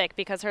topic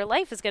because her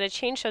life is going to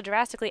change so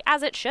drastically,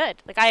 as it should.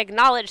 Like, I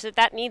acknowledge that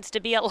that needs to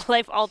be a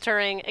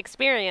life-altering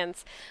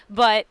experience,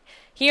 but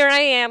here I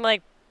am,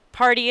 like,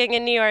 partying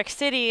in New York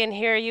City, and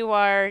here you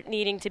are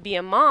needing to be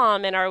a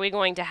mom, and are we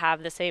going to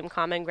have the same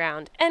common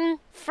ground? And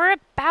for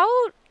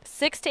about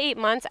 6 to 8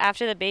 months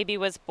after the baby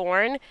was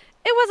born, it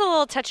was a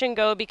little touch and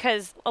go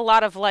because a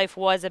lot of life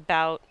was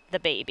about the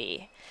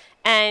baby.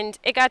 And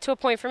it got to a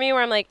point for me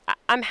where I'm like,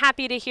 I'm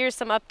happy to hear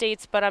some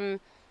updates, but I'm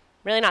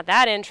really not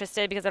that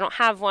interested because I don't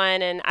have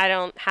one and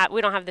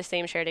we don't have the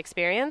same shared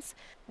experience.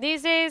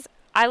 These days,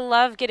 I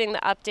love getting the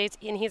updates,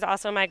 and he's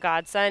also my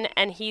godson,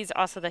 and he's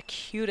also the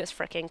cutest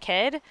freaking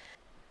kid.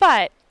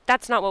 But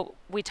that's not what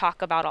we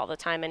talk about all the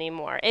time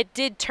anymore. It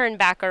did turn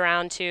back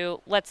around to,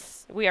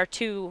 we are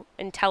two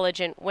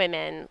intelligent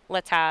women,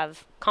 let's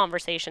have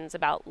conversations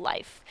about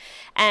life.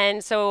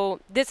 And so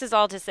this is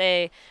all to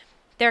say,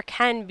 there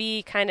can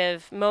be kind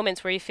of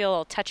moments where you feel a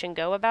little touch and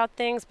go about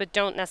things, but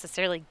don't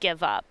necessarily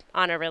give up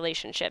on a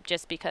relationship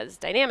just because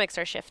dynamics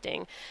are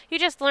shifting. You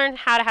just learn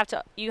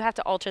you have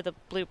to alter the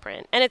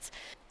blueprint. And it's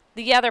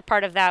the other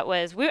part of that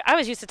was I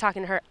was used to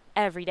talking to her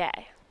every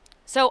day.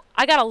 So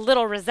I got a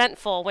little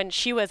resentful when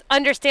she was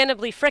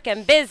understandably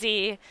frickin'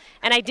 busy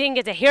and I didn't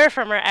get to hear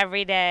from her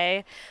every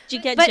day. Did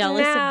you get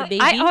jealous of the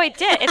baby? I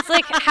did. It's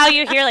like how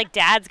you hear like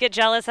dads get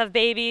jealous of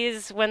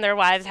babies when their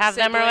wives have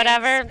them or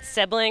whatever.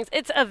 Siblings.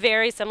 It's a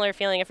very similar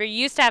feeling if you're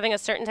used to having a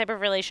certain type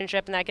of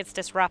relationship and that gets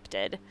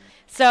disrupted.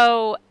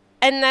 So,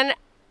 and then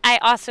I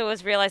also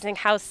was realizing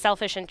how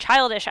selfish and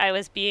childish I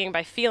was being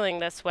by feeling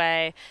this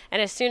way.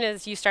 And as soon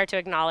as you start to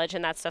acknowledge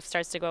and that stuff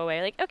starts to go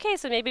away, like, okay,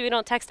 so maybe we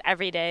don't text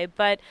every day,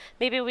 but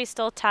maybe we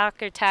still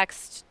talk or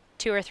text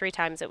 2 or 3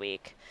 times a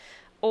week.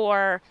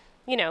 Or,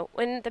 you know,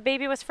 when the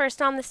baby was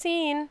first on the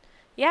scene,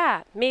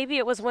 Yeah, maybe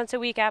it was once a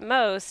week at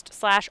most,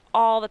 /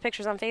 all the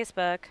pictures on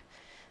Facebook.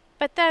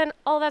 But then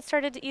all that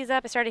started to ease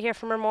up. I started to hear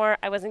from her more.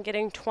 I wasn't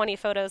getting 20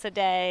 photos a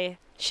day.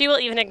 She will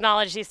even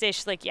acknowledge these days,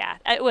 she's like, yeah,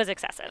 it was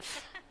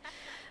excessive.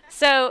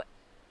 So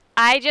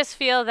I just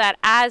feel that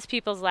as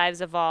people's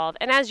lives evolve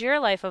and as your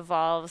life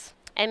evolves,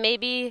 and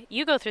maybe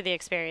you go through the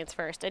experience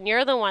first and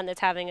you're the one that's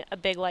having a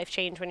big life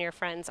change when your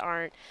friends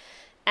aren't,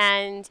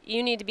 and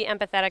you need to be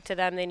empathetic to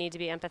them, they need to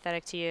be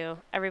empathetic to you.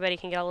 Everybody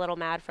can get a little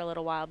mad for a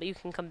little while, but you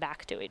can come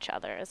back to each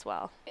other as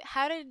well.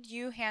 How did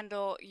you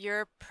handle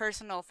your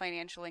personal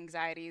financial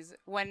anxieties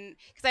when,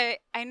 because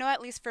I know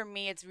at least for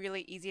me, it's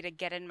really easy to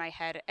get in my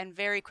head and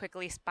very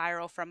quickly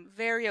spiral from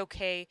very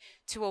okay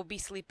to we'll be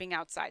sleeping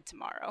outside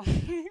tomorrow.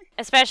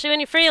 Especially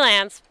when you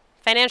freelance,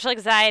 financial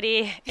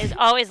anxiety is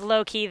always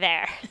low-key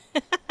there,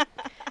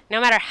 no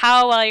matter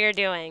how well you're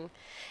doing.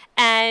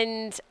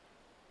 And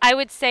I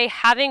would say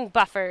having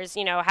buffers,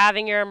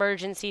 having your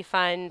emergency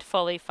fund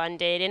fully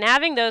funded and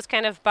having those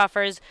kind of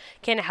buffers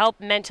can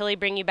help mentally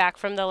bring you back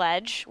from the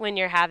ledge when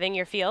you're having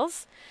your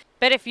feels.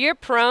 But if you're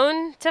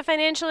prone to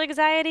financial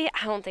anxiety,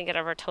 I don't think it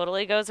ever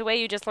totally goes away.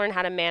 You just learn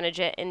how to manage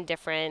it in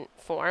different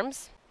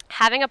forms.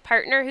 Having a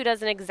partner who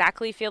doesn't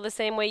exactly feel the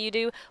same way you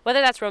do,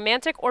 whether that's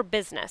romantic or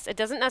business, it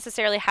doesn't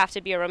necessarily have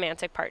to be a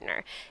romantic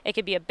partner. It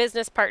could be a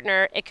business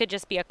partner. It could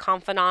just be a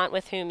confidant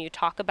with whom you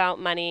talk about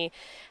money.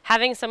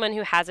 Having someone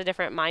who has a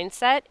different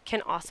mindset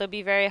can also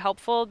be very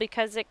helpful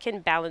because it can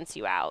balance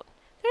you out.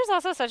 There's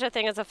also such a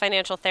thing as a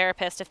financial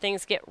therapist if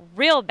things get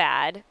real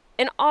bad.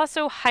 And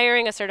also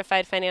hiring a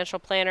certified financial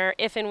planner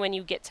if and when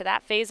you get to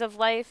that phase of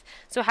life.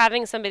 So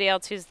having somebody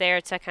else who's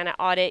there to kind of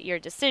audit your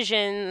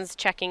decisions,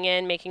 checking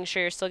in, making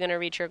sure you're still going to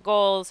reach your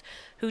goals,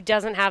 who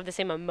doesn't have the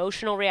same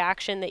emotional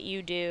reaction that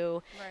you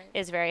do,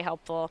 is very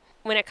helpful.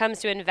 When it comes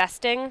to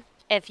investing,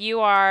 if you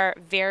are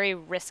very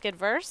risk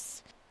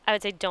adverse, I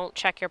would say don't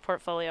check your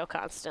portfolio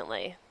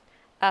constantly.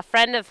 A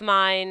friend of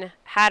mine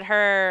had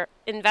her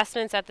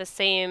investments at the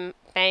same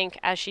bank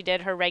as she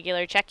did her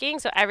regular checking.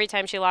 So every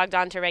time she logged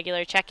on to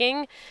regular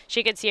checking,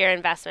 she could see her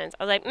investments.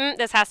 I was like,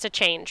 this has to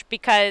change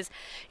because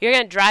you're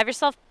going to drive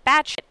yourself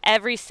batshit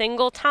every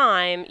single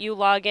time you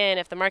log in.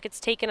 If the market's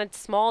taken a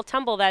small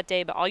tumble that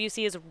day, but all you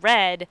see is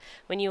red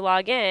when you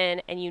log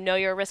in and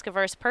you're a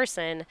risk-averse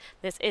person,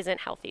 this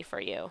isn't healthy for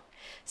you.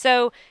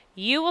 So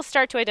you will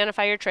start to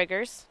identify your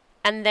triggers.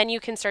 And then you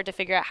can start to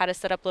figure out how to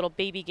set up little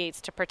baby gates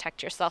to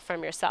protect yourself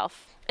from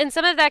yourself. And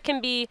some of that can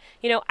be,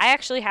 I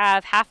actually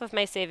have half of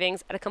my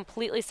savings at a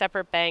completely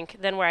separate bank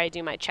than where I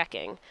do my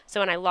checking. So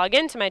when I log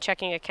into my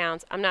checking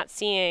accounts, I'm not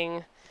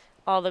seeing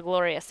all the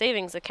glorious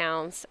savings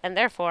accounts, and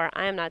therefore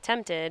I am not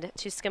tempted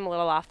to skim a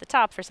little off the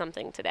top for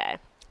something today.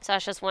 So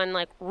that's just one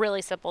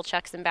really simple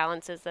checks and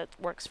balances that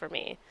works for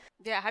me.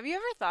 Yeah. Have you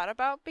ever thought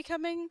about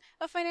becoming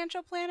a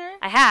financial planner?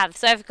 I have.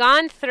 So I've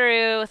gone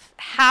through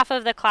half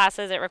of the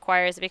classes it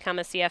requires to become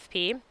a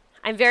CFP.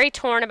 I'm very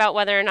torn about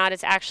whether or not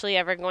it's actually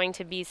ever going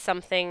to be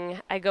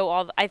something I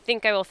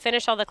think I will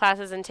finish all the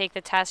classes and take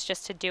the test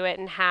just to do it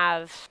and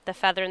have the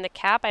feather in the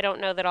cap. I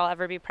don't know that I'll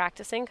ever be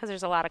practicing because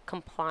there's a lot of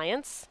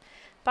compliance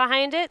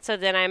behind it. So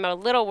then I'm a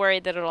little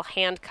worried that it'll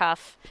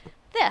handcuff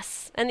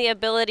this and the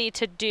ability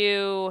to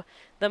do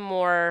the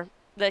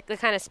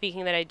kind of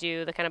speaking that I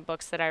do, the kind of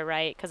books that I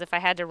write, because if I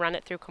had to run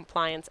it through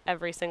compliance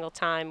every single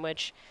time,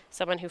 which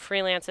someone who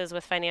freelances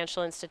with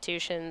financial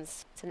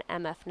institutions, it's an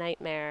MF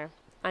nightmare.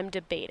 I'm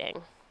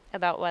debating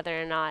about whether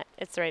or not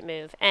it's the right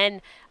move.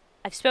 And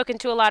I've spoken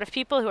to a lot of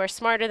people who are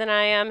smarter than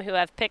I am, who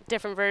have picked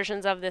different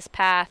versions of this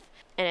path,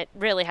 and it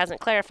really hasn't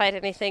clarified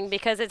anything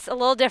because it's a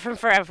little different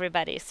for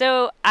everybody.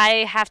 So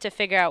I have to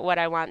figure out what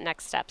I want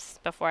next steps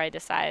before I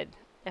decide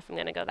if I'm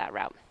going to go that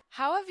route.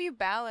 How have you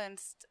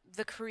balanced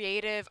the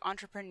creative,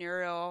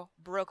 entrepreneurial,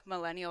 broke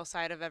millennial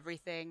side of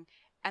everything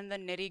and the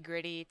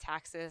nitty-gritty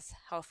taxes,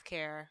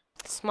 healthcare?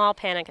 Small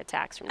panic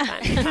attacks from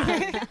time to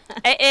time.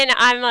 And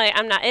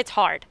it's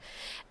hard.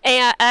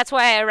 And that's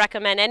why I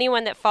recommend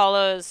anyone that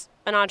follows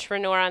an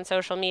entrepreneur on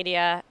social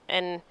media,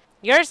 and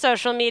your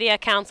social media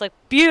accounts look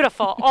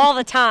beautiful all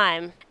the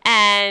time.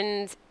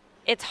 And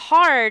it's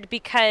hard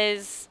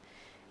because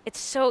it's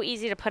so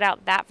easy to put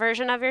out that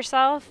version of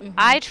yourself. Mm-hmm.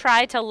 I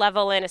try to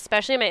level in,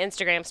 especially my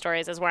Instagram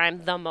stories is where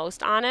I'm the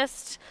most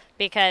honest,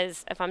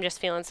 because if I'm just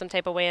feeling some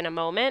type of way in a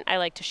moment, I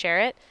like to share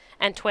it.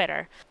 And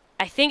Twitter.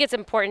 I think it's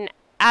important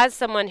as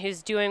someone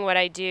who's doing what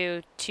I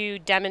do to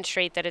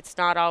demonstrate that it's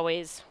not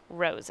always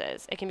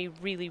roses. It can be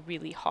really,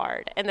 really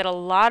hard. And that a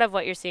lot of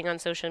what you're seeing on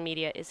social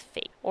media is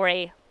fake or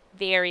a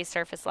very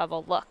surface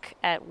level look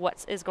at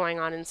what is going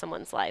on in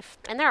someone's life.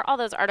 And there are all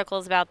those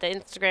articles about the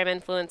Instagram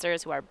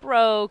influencers who are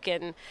broke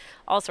and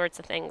all sorts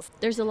of things.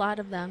 There's a lot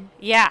of them.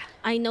 Yeah.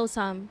 I know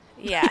some.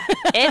 Yeah.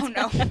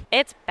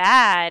 It's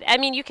bad. I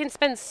mean, you can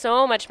spend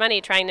so much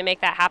money trying to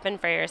make that happen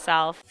for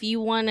yourself. If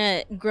you want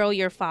to grow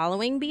your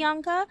following,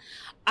 Bianca,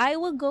 I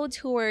would go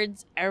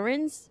towards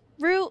Erin's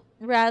route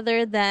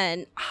rather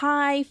than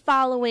high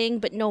following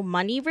but no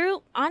money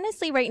route.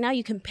 Honestly, right now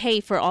you can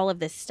pay for all of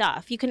this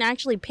stuff. You can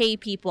actually pay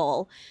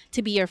people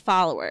to be your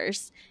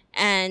followers.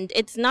 And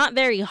it's not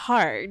very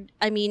hard.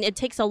 I mean, it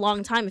takes a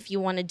long time if you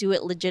want to do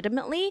it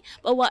legitimately.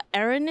 But what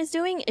Erin is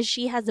doing is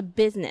she has a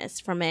business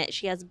from it.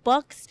 She has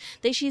books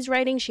that she's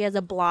writing. She has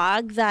a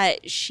blog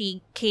that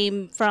she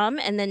came from,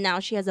 and then now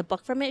she has a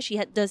book from it.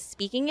 She does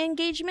speaking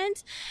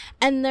engagements.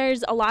 And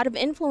there's a lot of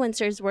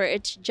influencers where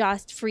it's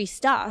just free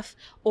stuff,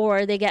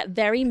 or they get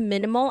very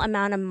minimal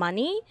amount of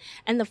money,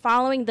 and the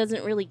following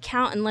doesn't really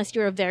count unless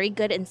you're a very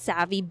good and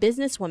savvy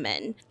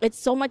businesswoman. It's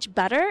so much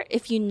better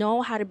if you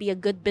know how to be a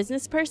good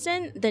business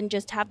person than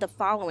just have the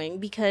following,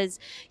 because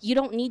you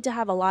don't need to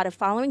have a lot of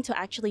following to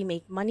actually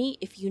make money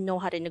if you know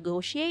how to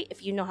negotiate,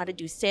 if you know how to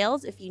do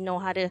sales, if you know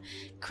how to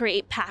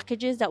create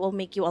packages that will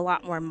make you a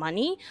lot more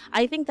money.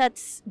 I think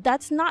that's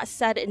not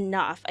said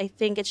enough. I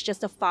think it's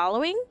just a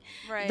following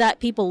that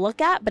people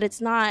look at, but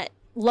it's not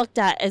looked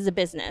at as a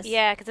business.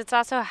 Yeah, because it's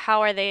also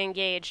how are they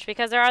engaged,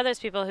 because there are those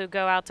people who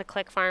go out to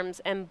click farms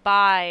and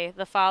buy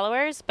the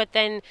followers, but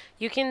then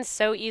you can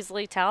so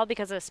easily tell,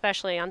 because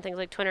especially on things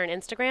like Twitter and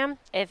Instagram,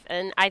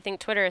 and I think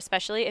Twitter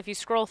especially, if you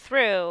scroll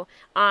through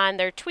on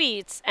their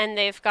tweets and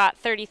they've got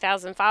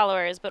 30,000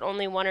 followers but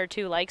only 1 or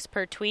 2 likes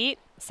per tweet,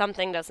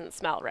 something doesn't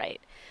smell right.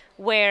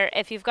 Where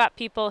if you've got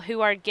people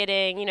who are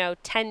getting,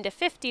 10 to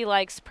 50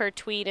 likes per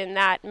tweet, and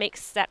that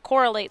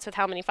correlates with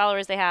how many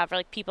followers they have, or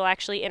like people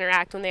actually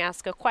interact when they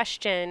ask a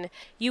question,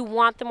 you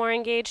want the more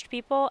engaged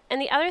people.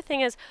 And the other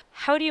thing is,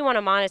 how do you want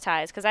to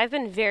monetize? Because I've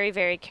been very,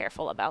 very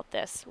careful about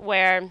this,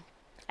 where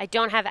I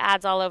don't have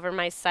ads all over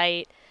my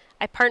site.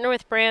 I partner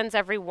with brands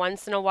every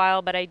once in a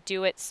while, but I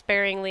do it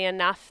sparingly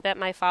enough that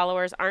my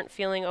followers aren't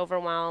feeling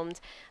overwhelmed.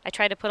 I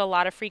try to put a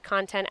lot of free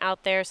content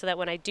out there so that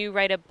when I do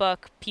write a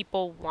book,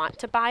 people want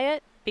to buy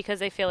it because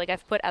they feel like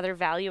I've put other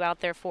value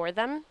out there for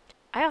them.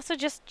 I also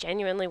just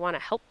genuinely want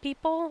to help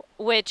people,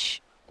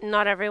 which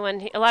not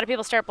everyone, a lot of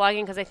people start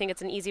blogging because they think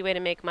it's an easy way to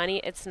make money.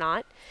 It's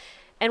not.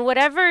 And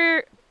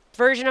whatever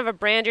version of a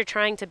brand you're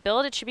trying to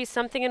build, it should be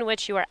something in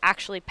which you are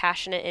actually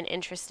passionate and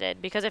interested.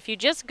 Because if you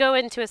just go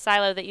into a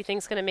silo that you think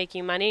is going to make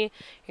you money,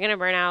 you're going to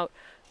burn out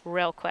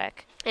real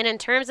quick. And in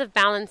terms of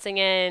balancing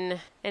in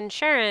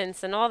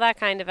insurance and all that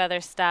kind of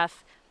other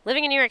stuff,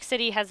 living in New York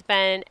City has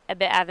been a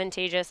bit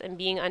advantageous in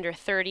being under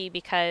 30,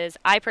 because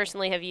I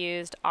personally have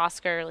used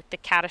Oscar, like the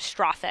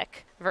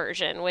catastrophic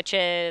version, which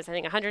is I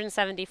think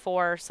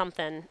 174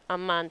 something a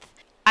month.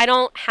 I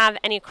don't have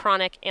any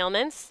chronic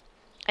ailments.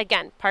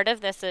 Again, part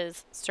of this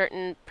is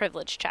certain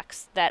privilege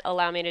checks that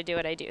allow me to do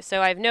what I do.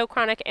 So I have no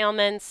chronic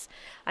ailments.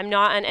 I'm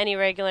not on any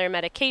regular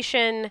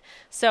medication.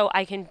 So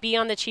I can be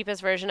on the cheapest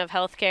version of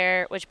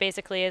healthcare, which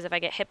basically is if I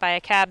get hit by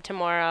a cab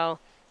tomorrow,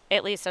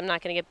 at least I'm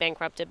not going to get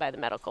bankrupted by the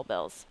medical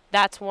bills.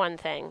 That's one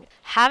thing.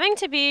 Having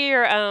to be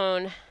your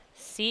own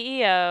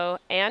CEO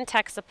and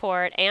tech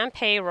support and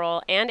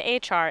payroll and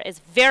HR is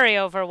very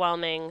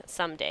overwhelming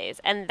some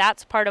days, and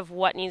that's part of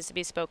what needs to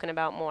be spoken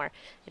about more.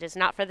 It is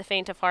not for the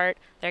faint of heart.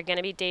 There are going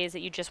to be days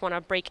that you just want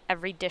to break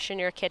every dish in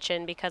your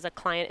kitchen because a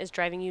client is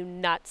driving you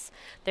nuts.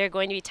 There are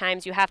going to be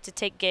times you have to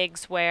take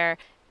gigs where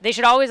they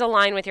should always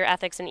align with your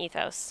ethics and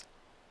ethos.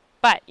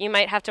 But you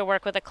might have to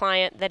work with a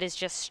client that is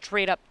just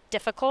straight up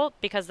difficult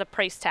because the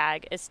price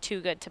tag is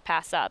too good to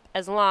pass up,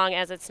 as long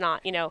as it's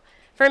not,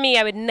 for me,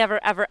 I would never,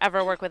 ever,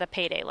 ever work with a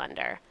payday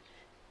lender.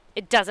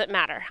 It doesn't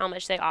matter how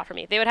much they offer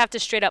me. They would have to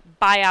straight up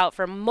buy out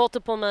for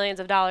multiple millions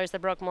of dollars the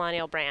Broke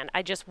Millennial brand.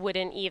 I just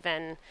wouldn't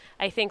even.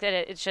 I think that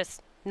it's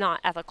just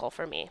not ethical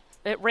for me.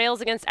 It rails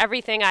against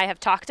everything I have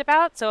talked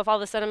about. So if all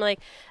of a sudden I'm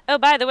like, oh,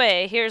 by the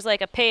way, here's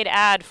like a paid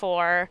ad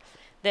for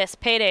this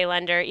payday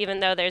lender, even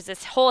though there's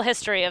this whole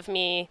history of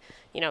me,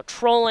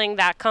 trolling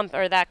that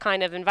or that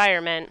kind of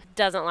environment,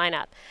 doesn't line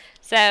up.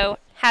 So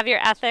have your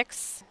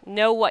ethics,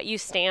 know what you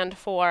stand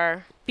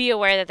for, be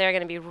aware that there are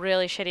going to be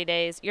really shitty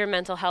days. Your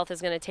mental health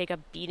is going to take a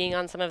beating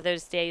on some of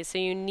those days, so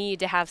you need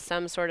to have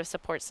some sort of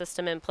support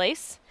system in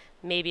place.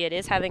 Maybe it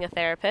is having a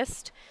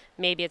therapist.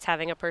 Maybe it's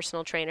having a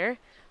personal trainer.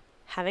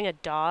 Having a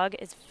dog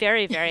is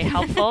very, very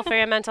helpful for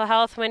your mental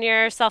health when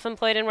you're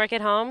self-employed and work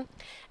at home.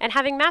 And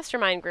having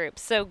mastermind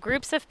groups. So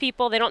groups of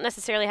people, they don't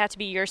necessarily have to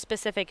be your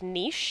specific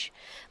niche,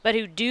 but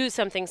who do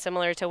something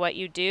similar to what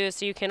you do,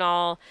 so you can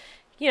all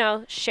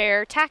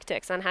share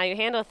tactics on how you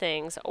handle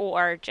things,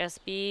 or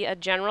just be a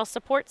general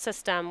support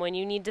system when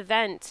you need to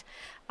vent.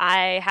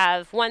 I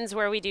have ones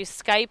where we do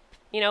Skype,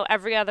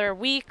 every other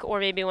week or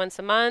maybe once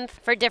a month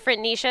for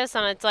different niches.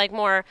 Some it's like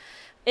more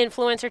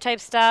influencer type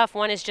stuff.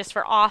 One is just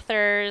for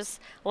authors.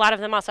 A lot of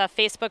them also have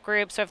Facebook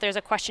groups. So if there's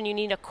a question you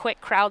need a quick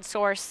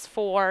crowdsource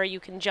for, you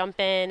can jump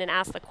in and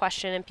ask the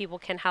question and people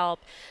can help.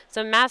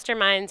 So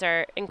masterminds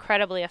are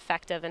incredibly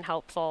effective and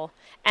helpful.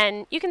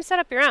 And you can set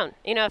up your own.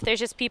 If there's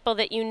just people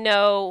that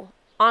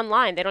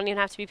online, they don't even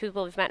have to be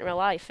people we've met in real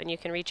life, and you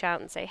can reach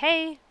out and say,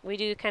 hey, we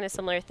do kind of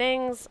similar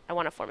things. I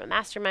want to form a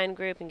mastermind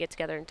group and get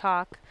together and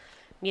talk.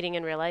 Meeting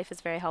in real life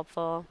is very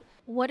helpful.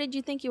 What did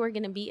you think you were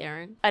going to be,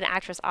 Erin? An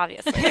actress,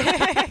 obviously.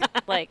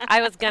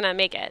 I was going to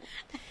make it.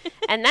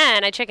 And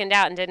then I chickened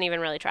out and didn't even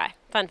really try.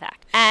 Fun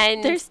fact.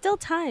 And there's still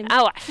time.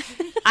 Oh,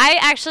 I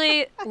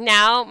actually,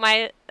 now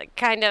my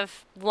kind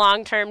of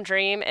long-term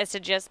dream is to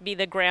just be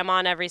the grandma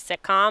in every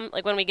sitcom.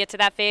 Like when we get to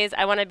that phase,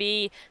 I want to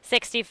be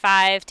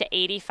 65 to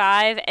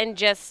 85 and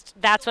just,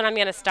 that's when I'm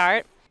going to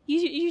start.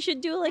 You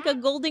should do like a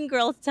Golden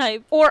Girls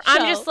type Or show.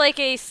 I'm just like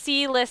a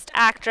C-list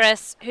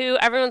actress who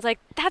everyone's like,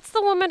 that's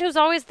the woman who's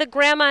always the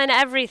grandma in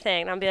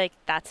everything. And I'll be like,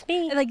 that's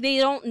me. Like they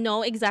don't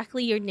know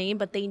exactly your name,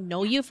 but they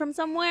know you from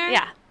somewhere.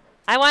 Yeah.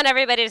 I want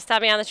everybody to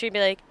stop me on the street and be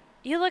like,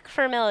 you look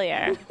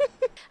familiar.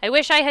 I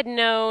wish I had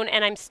known,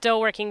 and I'm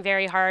still working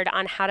very hard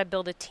on how to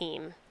build a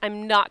team.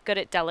 I'm not good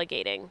at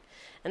delegating,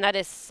 and that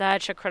is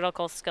such a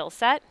critical skill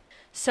set.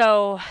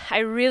 So I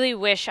really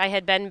wish I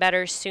had been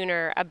better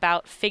sooner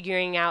about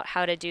figuring out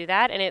how to do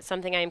that, and it's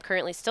something I'm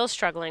currently still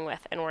struggling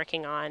with and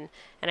working on,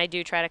 and I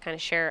do try to kind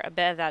of share a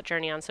bit of that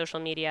journey on social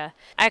media.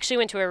 I actually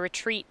went to a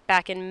retreat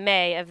back in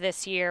May of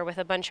this year with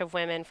a bunch of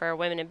women for a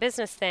Women in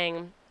Business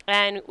thing,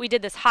 and we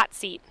did this hot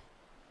seat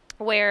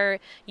where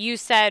you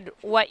said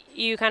what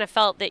you kind of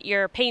felt that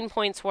your pain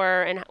points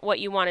were and what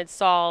you wanted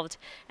solved,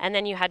 and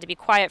then you had to be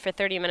quiet for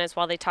 30 minutes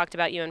while they talked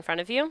about you in front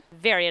of you.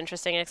 Very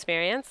interesting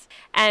experience.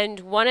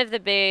 And one of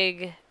the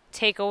big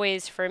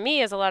takeaways for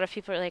me is a lot of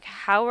people are like,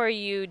 how are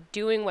you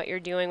doing what you're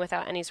doing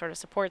without any sort of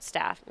support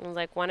staff? And I was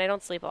like, one, I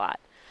don't sleep a lot.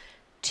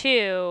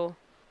 Two,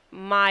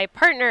 my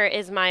partner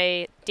is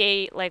my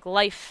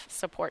life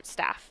support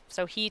staff.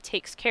 So he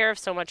takes care of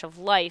so much of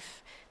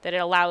life that it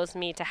allows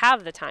me to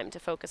have the time to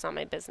focus on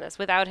my business.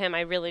 Without him, I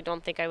really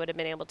don't think I would have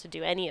been able to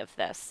do any of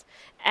this.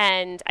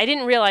 And I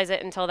didn't realize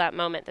it until that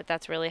moment that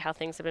that's really how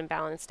things have been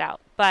balanced out.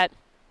 But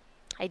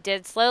I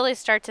did slowly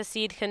start to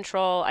cede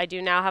control. I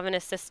do now have an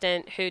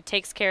assistant who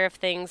takes care of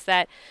things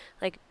that,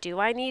 like,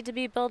 do I need to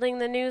be building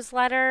the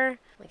newsletter?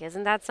 Like,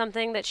 isn't that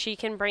something that she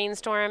can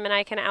brainstorm and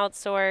I can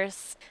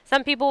outsource?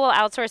 Some people will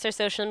outsource their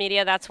social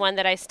media. That's one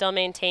that I still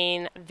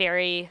maintain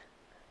very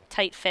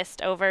tight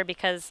fist over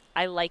because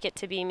I like it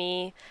to be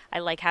me. I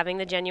like having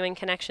the genuine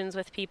connections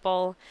with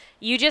people.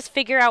 You just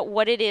figure out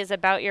what it is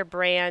about your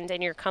brand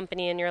and your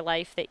company and your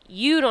life that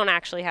you don't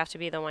actually have to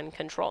be the one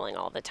controlling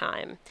all the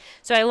time.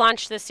 So I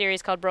launched this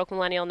series called Broke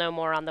Millennial No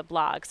More on the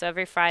blog. So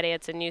every Friday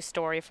it's a new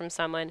story from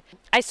someone.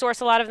 I source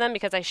a lot of them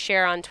because I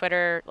share on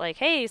Twitter like,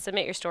 hey,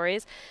 submit your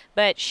stories.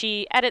 But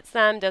she edits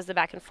them, does the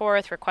back and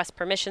forth, requests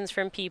permissions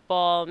from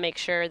people, make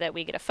sure that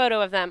we get a photo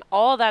of them,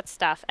 all that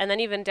stuff. And then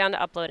even down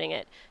to uploading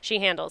it, she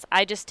handles.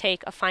 I just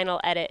take a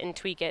final edit and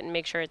tweak it and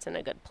make sure it's in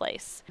a good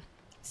place.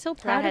 So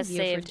proud of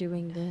you for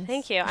doing this.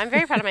 Thank you. I'm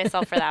very proud of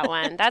myself for that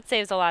one. That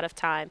saves a lot of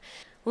time.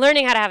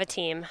 Learning how to have a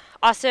team.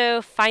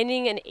 Also,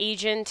 finding an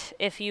agent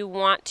if you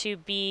want to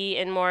be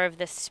in more of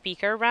the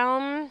speaker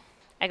realm.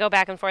 I go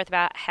back and forth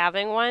about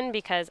having one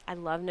because I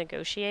love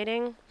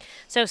negotiating.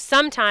 So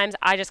sometimes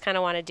I just kind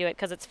of want to do it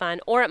because it's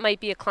fun. Or it might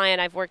be a client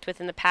I've worked with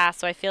in the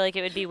past, so I feel like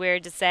it would be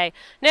weird to say,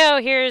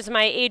 no, here's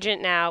my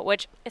agent now,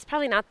 which is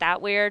probably not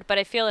that weird, but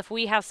I feel if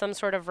we have some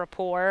sort of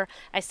rapport,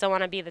 I still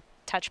want to be the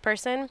touch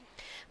person.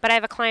 But I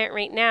have a client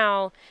right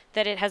now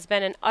that it has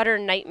been an utter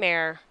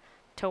nightmare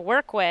to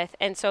work with,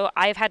 and so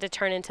I've had to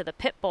turn into the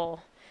pit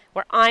bull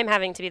where I'm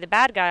having to be the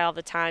bad guy all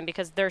the time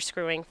because they're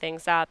screwing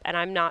things up and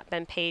I'm not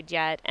been paid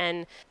yet.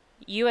 And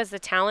you as the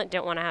talent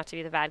don't want to have to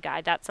be the bad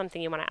guy. That's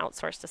something you want to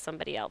outsource to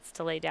somebody else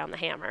to lay down the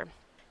hammer.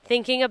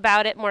 Thinking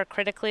about it more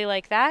critically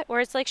like that,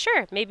 where it's like,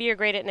 sure, maybe you're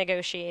great at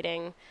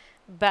negotiating,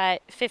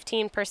 but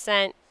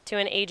 15% to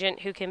an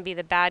agent who can be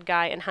the bad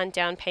guy and hunt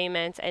down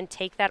payments and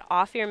take that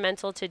off your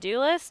mental to-do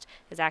list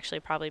is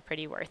actually probably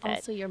pretty worth it.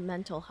 Also your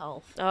mental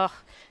health. Oh,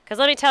 because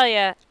let me tell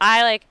you,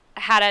 I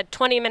had a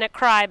 20-minute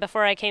cry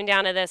before I came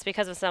down to this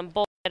because of some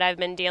bullshit I've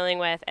been dealing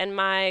with. And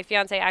my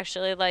fiance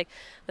actually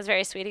was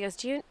very sweet. He goes,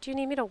 do you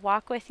need me to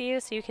walk with you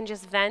so you can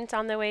just vent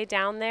on the way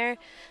down there?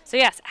 So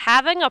yes,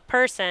 having a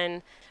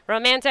person,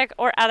 romantic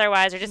or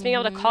otherwise, or just being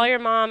able to call your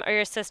mom or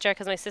your sister,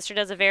 because my sister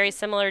does a very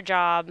similar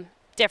job,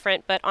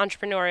 different but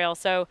entrepreneurial.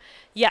 So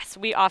yes,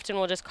 we often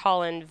will just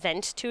call and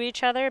vent to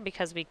each other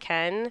because we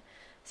can.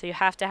 So you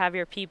have to have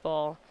your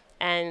people.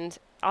 And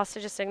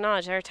also just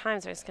acknowledge there are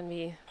times where it's going to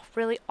be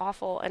really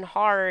awful and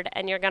hard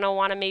and you're going to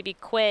want to maybe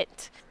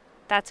quit.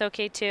 That's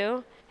okay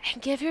too.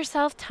 And give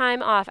yourself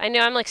time off. I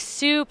know I'm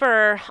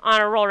super on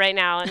a roll right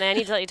now and I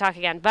need to let you talk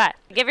again, but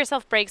give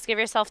yourself breaks, give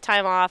yourself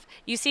time off.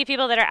 You see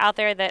people that are out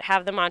there that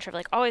have the mantra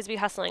of always be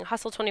hustling,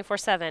 hustle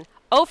 24/7.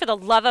 Oh, for the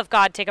love of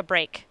God, take a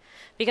break.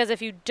 Because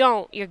if you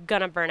don't, you're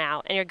going to burn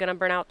out, and you're going to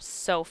burn out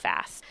so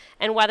fast.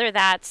 And whether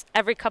that's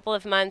every couple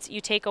of months,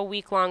 you take a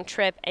week-long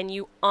trip and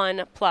you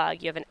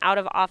unplug. You have an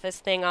out-of-office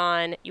thing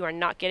on. You are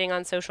not getting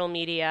on social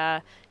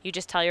media. You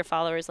just tell your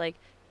followers,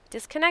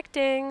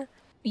 disconnecting.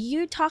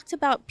 You talked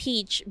about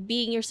Peach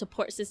being your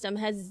support system.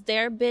 Has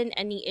there been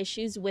any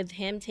issues with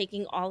him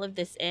taking all of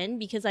this in?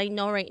 Because I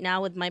know right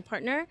now with my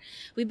partner,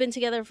 we've been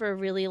together for a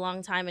really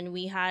long time and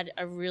we had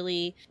a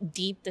really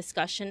deep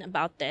discussion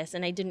about this.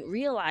 And I didn't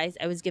realize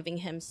I was giving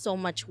him so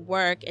much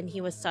work and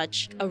he was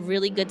such a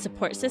really good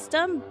support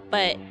system.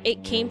 But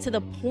it came to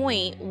the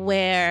point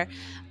where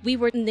we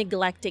were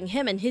neglecting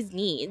him and his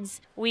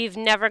needs. We've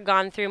never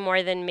gone through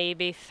more than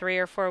maybe 3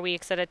 or 4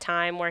 weeks at a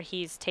time where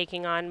he's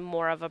taking on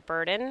more of a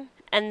burden.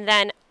 And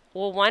then,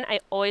 well, one, I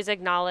always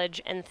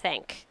acknowledge and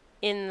thank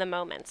in the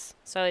moments.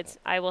 So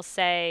I will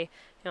say,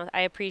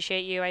 I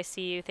appreciate you, I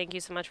see you, thank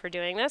you so much for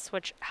doing this,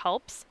 which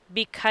helps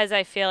because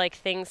I feel like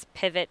things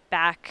pivot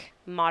back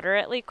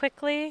moderately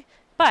quickly.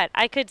 But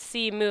I could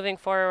see moving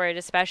forward,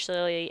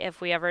 especially if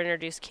we ever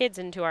introduce kids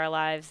into our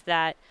lives,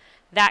 that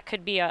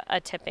could be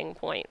a tipping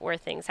point where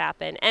things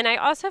happen. And I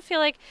also feel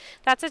like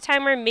that's a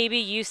time where maybe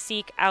you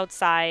seek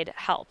outside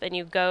help and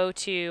you go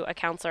to a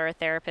counselor or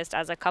therapist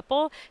as a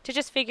couple to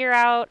just figure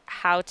out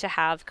how to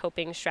have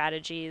coping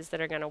strategies that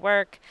are going to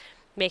work,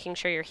 making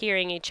sure you're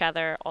hearing each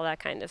other, all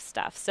that kind of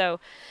stuff. So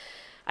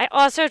I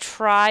also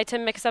try to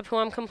mix up who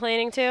I'm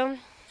complaining to.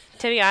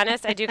 To be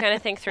honest, I do kind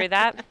of think through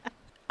that.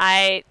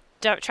 I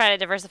don't try to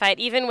diversify it.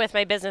 Even with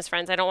my business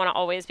friends, I don't want to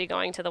always be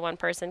going to the one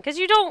person because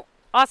you don't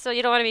want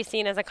to be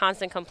seen as a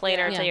constant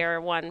complainer to your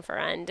one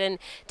friend. And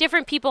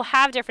different people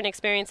have different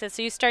experiences,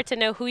 so you start to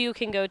know who you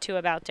can go to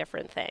about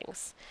different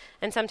things.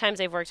 And sometimes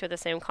they've worked with the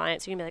same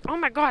client, so you can be like, oh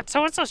my God,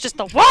 so-and-so's just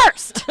the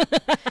worst.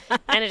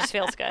 And it just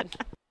feels good.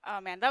 Oh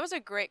man, that was a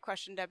great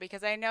question, Deb,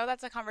 because I know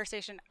that's a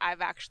conversation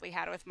I've actually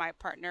had with my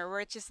partner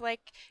where it's just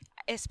like,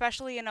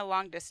 especially in a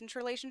long distance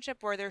relationship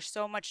where there's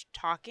so much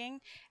talking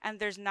and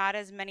there's not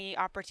as many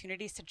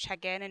opportunities to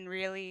check in and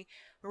really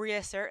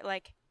reassert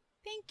like,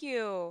 thank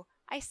you,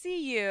 I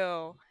see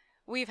you.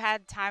 We've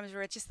had times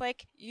where it's just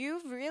like,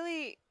 you've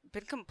really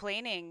been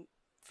complaining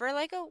for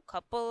like a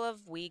couple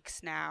of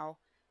weeks now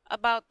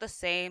about the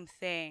same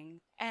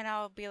thing. And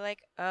I'll be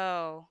like,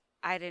 oh,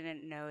 I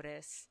didn't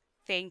notice.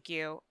 Thank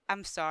you.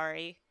 I'm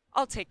sorry.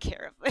 I'll take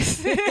care of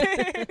this.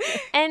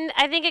 And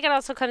I think it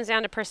also comes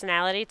down to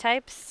personality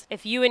types.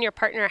 If you and your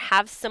partner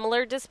have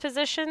similar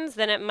dispositions,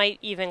 then it might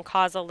even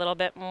cause a little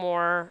bit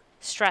more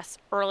stress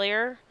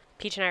earlier.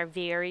 Peach and I are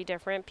very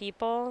different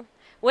people,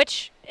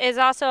 which is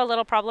also a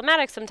little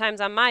problematic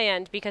sometimes on my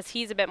end because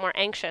he's a bit more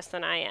anxious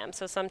than I am.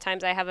 So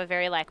sometimes I have a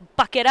very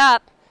buck it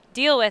up,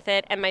 deal with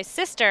it. And my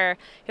sister,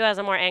 who has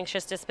a more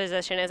anxious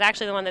disposition, is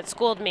actually the one that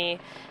schooled me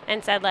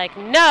and said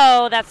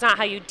no, that's not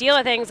how you deal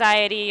with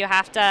anxiety. You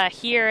have to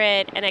hear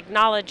it and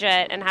acknowledge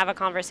it and have a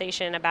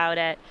conversation about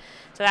it.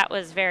 So that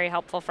was very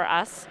helpful for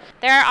us.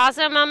 There are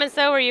also moments,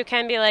 though, where you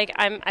can be like,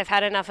 I've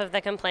had enough of the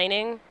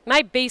complaining.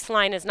 My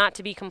baseline is not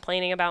to be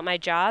complaining about my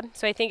job.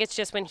 So I think it's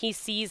just when he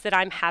sees that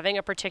I'm having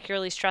a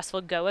particularly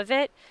stressful go of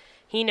it,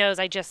 he knows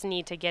I just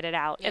need to get it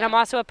out. Yeah. And I'm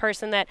also a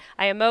person that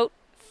I emote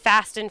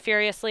fast and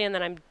furiously, and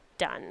then I'm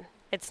done.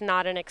 It's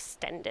not an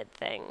extended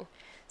thing.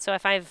 So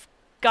if I've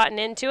gotten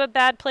into a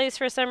bad place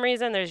for some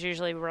reason, there's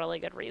usually a really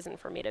good reason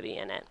for me to be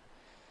in it.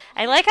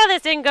 I like how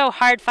this didn't go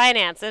hard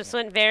finance. This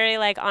went very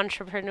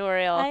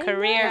entrepreneurial,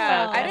 career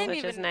focused,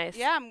 which is nice.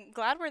 Yeah, I'm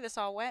glad where this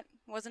all went.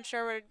 Wasn't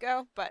sure where it'd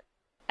go, but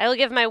I will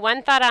give my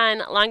one thought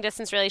on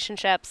long-distance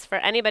relationships for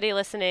anybody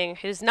listening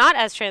who's not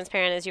as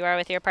transparent as you are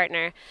with your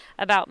partner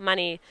about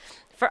money.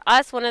 For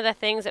us, one of the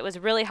things that was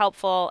really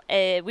helpful,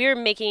 we were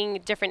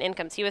making different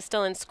incomes. He was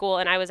still in school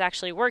and I was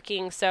actually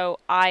working, so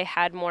I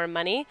had more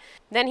money.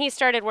 Then he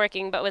started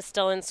working but was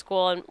still in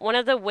school. And one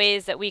of the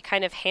ways that we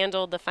kind of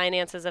handled the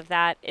finances of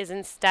that is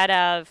instead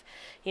of,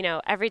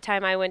 every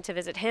time I went to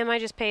visit him, I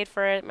just paid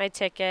for my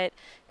ticket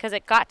because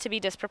it got to be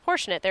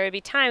disproportionate. There would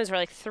be times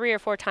where 3 or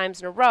 4 times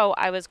in a row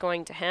I was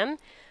going to him.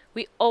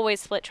 We always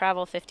split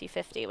travel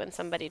 50-50 when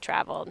somebody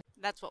traveled.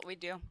 That's what we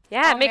do.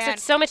 Yeah, it makes it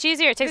so much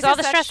easier. It takes all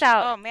the stress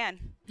out. Oh, man.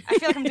 I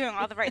feel like I'm doing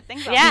all the right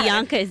things. Yeah.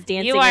 Bianca is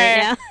dancing right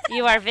now.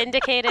 You are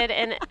vindicated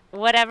in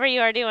whatever you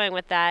are doing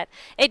with that.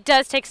 It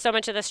does take so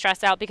much of the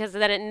stress out because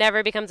then it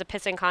never becomes a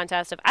pissing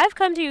contest of, I've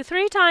come to you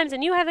 3 times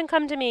and you haven't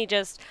come to me.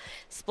 Just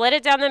split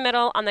it down the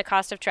middle on the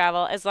cost of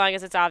travel as long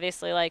as it's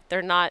obviously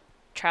they're not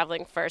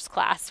traveling first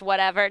class,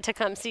 whatever, to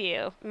come see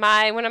you.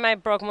 One of my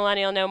broke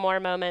millennial no more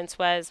moments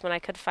was when I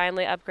could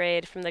finally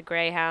upgrade from the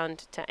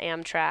Greyhound to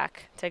Amtrak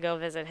to go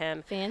visit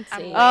him.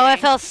 Fancy. Oh, it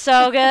felt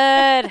so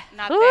good.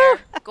 Not there.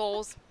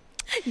 Goals.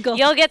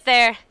 You'll get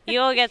there.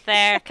 You'll get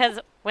there. Because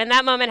when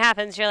that moment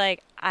happens, you're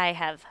like, I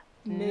have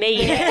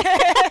made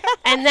it.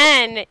 And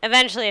then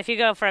eventually, if you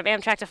go from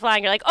Amtrak to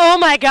flying, you're like, oh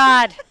my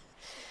God.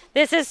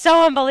 This is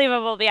so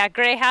unbelievable. But yeah,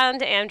 Greyhound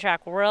to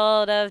Amtrak,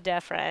 world of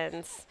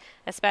difference.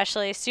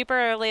 Especially super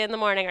early in the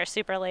morning or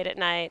super late at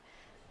night,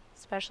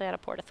 especially at a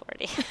Port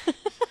Authority.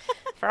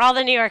 For all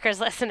the New Yorkers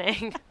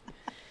listening.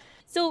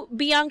 So,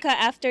 Bianca,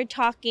 after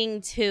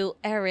talking to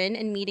Erin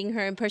and meeting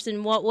her in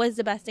person, what was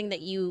the best thing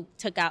that you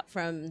took out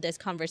from this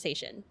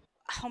conversation?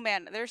 Oh,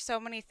 man, there's so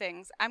many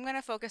things. I'm going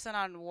to focus in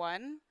on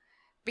one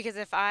because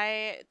if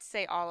I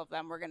say all of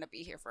them, we're going to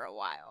be here for a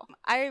while.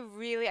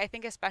 I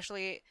think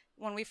especially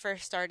when we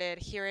first started,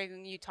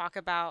 hearing you talk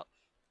about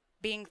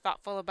being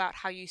thoughtful about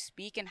how you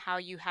speak and how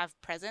you have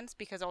presence,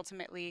 because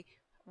ultimately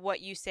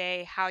what you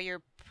say, how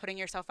you're putting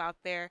yourself out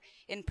there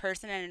in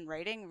person and in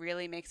writing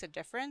really makes a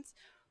difference,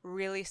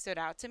 really stood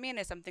out to me, and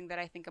is something that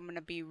I think I'm going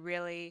to be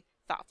really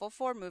thoughtful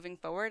for moving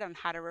forward on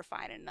how to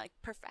refine and like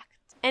perfect.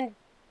 And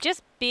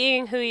just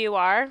being who you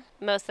are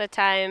most of the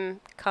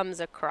time comes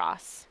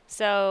across.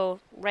 So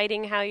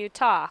writing how you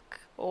talk,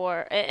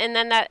 and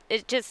then that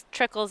it just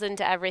trickles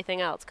into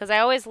everything else. Because I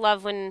always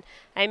love when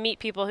I meet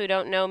people who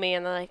don't know me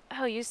and they're like,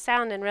 oh, you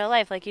sound in real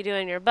life like you do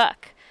in your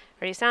book,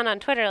 or you sound on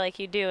Twitter like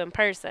you do in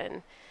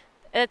person.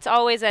 It's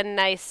always a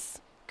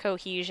nice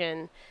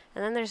cohesion.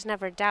 And then there's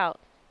never doubt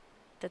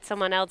that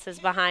someone else is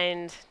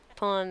behind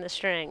pulling the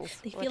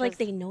strings. They feel like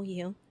they know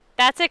you.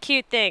 That's a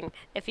cute thing.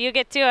 If you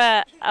get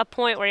to a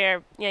point where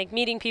you're like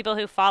meeting people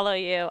who follow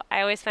you,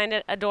 I always find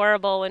it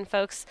adorable when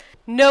folks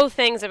know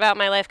things about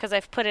my life because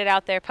I've put it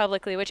out there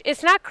publicly, which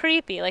it's not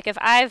creepy. Like if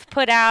I've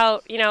put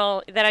out,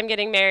 that I'm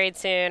getting married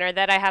soon or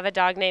that I have a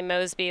dog named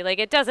Mosby, like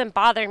it doesn't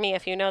bother me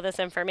if you know this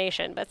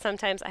information. But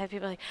sometimes I have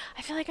people like,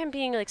 I feel like I'm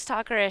being like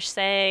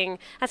stalkerish,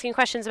 asking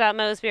questions about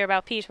Mosby or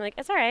about Peach. I'm like,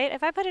 it's all right.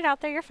 If I put it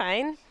out there, you're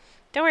fine.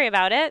 Don't worry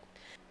about it.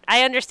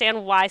 I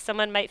understand why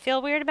someone might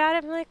feel weird about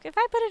it. I'm like, if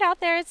I put it out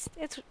there, it's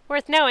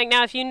worth knowing.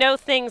 Now, if you know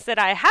things that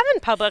I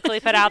haven't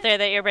publicly put out there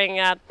that you're bringing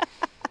up,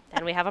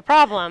 then we have a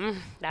problem.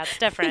 That's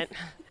different.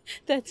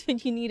 That's when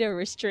you need a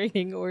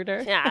restraining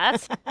order. Yeah.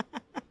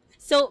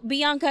 So,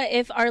 Bianca,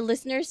 if our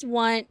listeners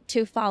want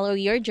to follow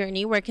your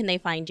journey, where can they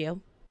find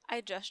you? I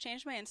just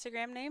changed my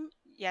Instagram name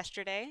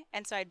yesterday,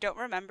 and so I don't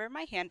remember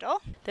my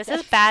handle. This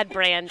is bad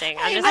branding.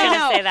 I'm just going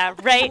to say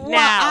that right well,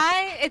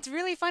 now. It's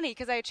really funny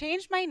because I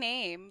changed my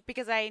name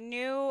because I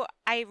knew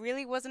I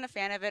really wasn't a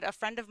fan of it. A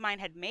friend of mine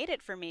had made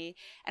it for me,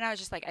 and I was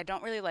just like, I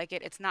don't really like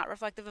it. It's not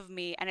reflective of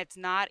me, and it's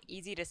not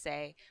easy to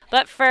say.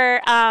 But for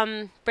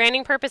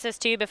branding purposes,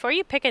 too, before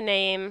you pick a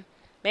name,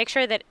 make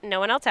sure that no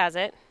one else has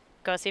it.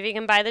 Go see if you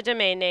can buy the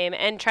domain name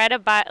and try to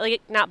but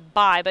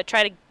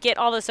try to get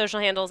all the social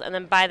handles and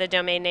then buy the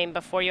domain name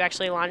before you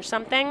actually launch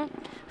something.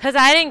 Because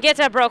I didn't get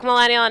to Broke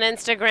Millennial on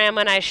Instagram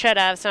when I should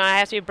have, so I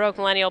have to be Broke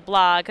Millennial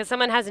blog because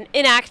someone has an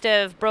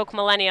inactive Broke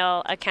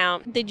Millennial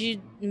account. Did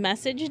you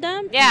message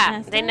them?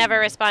 Yeah, they never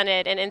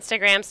responded, and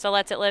Instagram still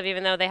lets it live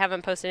even though they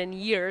haven't posted in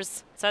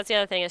years. So that's the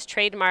other thing is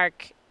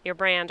trademark your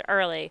brand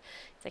early.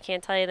 I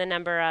can't tell you the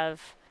number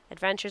of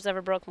Adventures of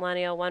a Broke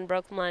Millennial, One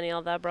Broke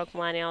Millennial, The Broke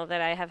Millennial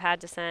that I have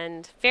had to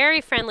send very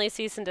friendly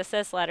cease and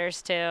desist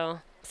letters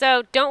to.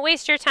 So don't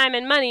waste your time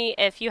and money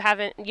if you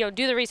haven't,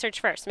 do the research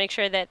first. Make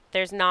sure that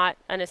there's not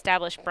an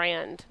established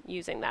brand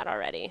using that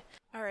already.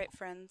 All right,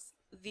 friends,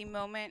 the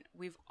moment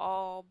we've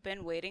all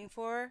been waiting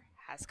for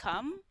has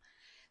come.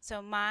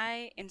 So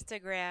my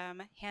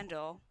Instagram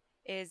handle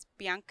is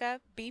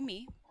Bianca Be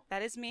Me.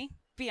 That is me,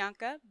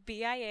 Bianca,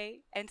 BIANCABBE,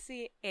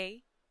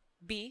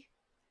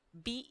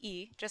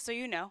 just so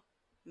you know,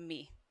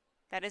 me.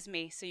 That is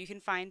me, so you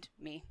can find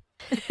me.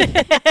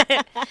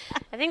 I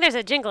think there's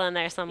a jingle in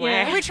there somewhere.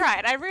 Yeah. We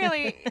tried.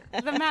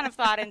 The amount of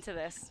thought into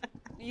this,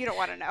 you don't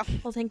want to know.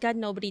 Well, thank God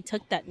nobody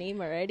took that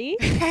name already.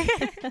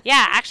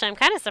 Yeah, actually, I'm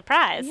kind of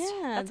surprised.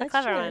 Yeah, that's a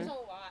clever true. one.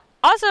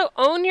 Also,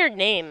 own your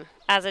name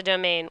as a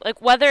domain.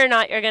 Like, whether or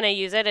not you're going to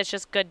use it, it's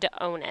just good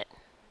to own it.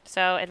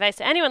 So advice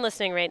to anyone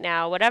listening right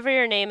now, whatever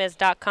your name is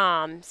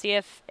 .com, see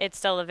if it's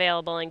still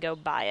available and go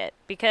buy it.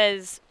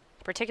 Because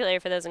particularly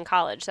for those in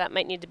college, that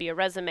might need to be a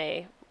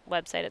resume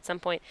website at some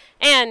point.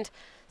 And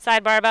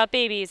sidebar about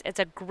babies, it's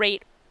a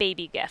great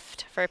baby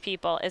gift for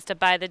people is to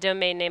buy the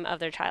domain name of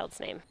their child's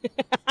name.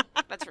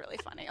 That's really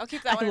funny. I'll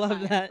keep that one in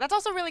mind. That. That's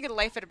also really good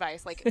life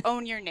advice, like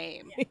own your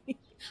name.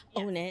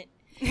 Own it.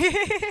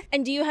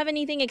 And do you have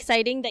anything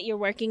exciting that you're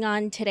working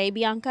on today,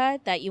 Bianca,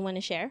 that you want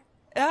to share?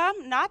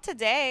 Not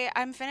today.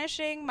 I'm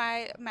finishing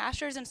my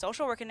master's in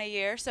social work in a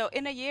year. So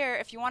in a year,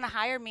 if you want to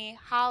hire me,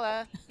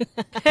 holla.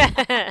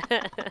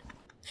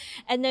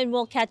 And then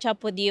we'll catch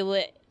up with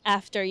you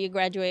after you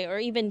graduate or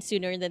even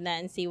sooner than that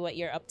and see what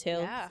you're up to.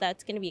 Yeah. So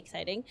that's going to be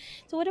exciting.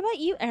 So what about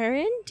you,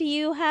 Erin? Do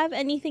you have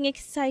anything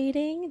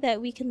exciting that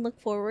we can look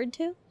forward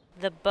to?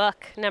 The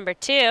book number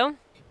 2.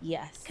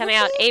 Yes. Coming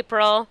out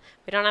April.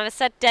 We don't have a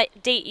set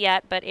date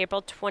yet, but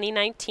April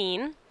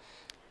 2019.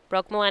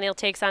 Broke Millennial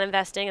Takes on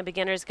Investing, a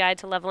beginner's guide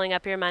to leveling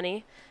up your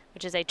money,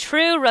 which is a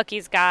true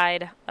rookie's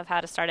guide of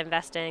how to start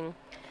investing.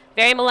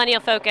 Very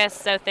millennial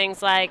focused, so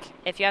things like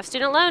if you have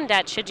student loan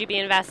debt, should you be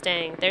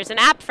investing? There's an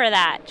app for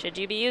that. Should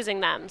you be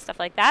using them? Stuff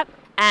like that.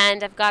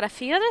 And I've got a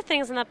few other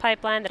things in the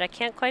pipeline that I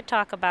can't quite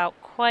talk about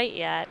quite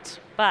yet.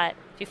 But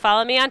if you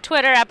follow me on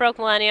Twitter at Broke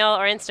Millennial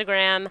or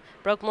Instagram,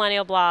 Broke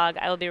Millennial blog,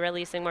 I will be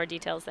releasing more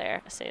details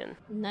there soon.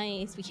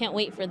 Nice. We can't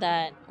wait for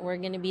that. We're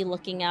going to be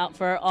looking out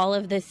for all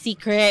of the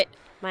secret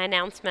my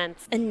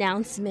announcements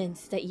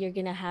that you're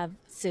going to have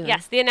soon.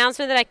 Yes, the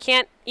announcement that I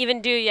can't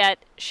even do yet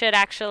should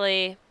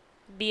actually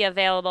be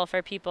available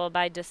for people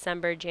by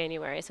December,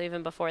 January, so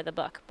even before the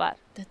book, but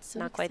That's so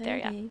not quite there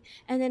yet.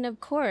 And then, of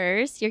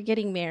course, you're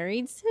getting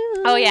married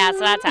soon. Oh, yeah, so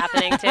that's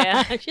happening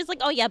too. She's like,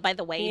 oh, yeah, by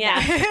the way.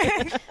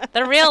 Yeah,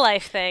 the real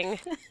life thing.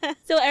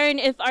 So, Erin,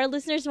 if our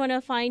listeners want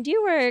to find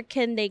you, where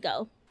can they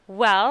go?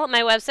 Well,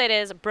 my website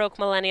is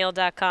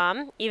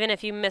brokemillennial.com. Even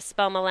if you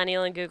misspell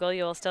millennial in Google,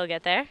 you will still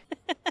get there.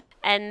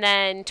 And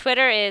then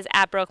Twitter is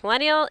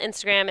 @BrokeMillennial.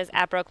 Instagram is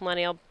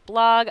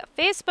 @BrokeMillennialBlog.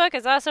 Facebook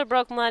is also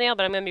Broke Millennial,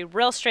 but I'm going to be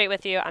real straight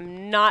with you.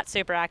 I'm not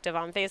super active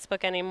on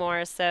Facebook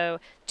anymore, so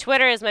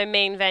Twitter is my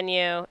main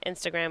venue.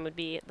 Instagram would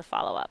be the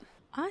follow-up.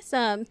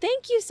 Awesome.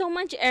 Thank you so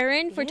much,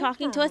 Erin, for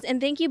talking to us. And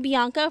thank you,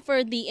 Bianca,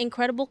 for the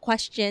incredible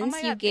questions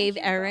you gave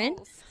Erin.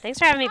 Thanks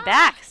for having me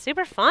back.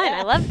 Super fun.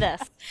 I love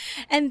this.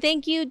 And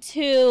thank you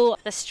to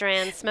the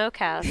Strand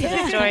Smokehouse in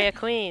Astoria,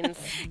 Queens.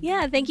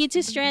 Yeah, thank you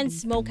to Strand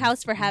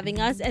Smokehouse for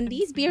having us. And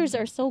these beers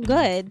are so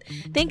good.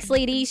 Thanks,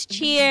 ladies.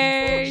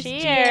 Cheers.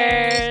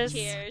 Cheers.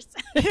 Cheers.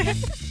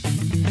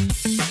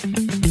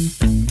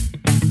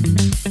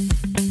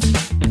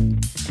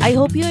 I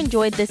hope you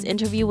enjoyed this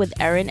interview with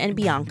Erin and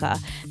Bianca.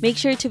 Make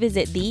sure to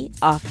visit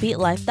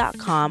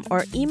theoffbeatlife.com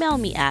or email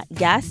me at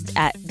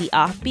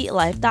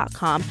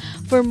guest@theoffbeatlife.com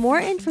for more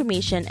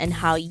information on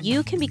how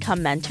you can become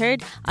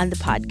mentored on the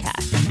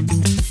podcast.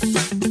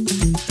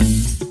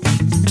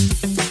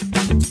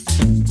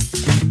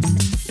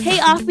 Hey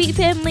Offbeat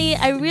family,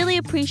 I really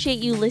appreciate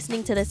you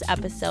listening to this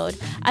episode.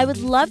 I would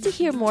love to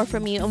hear more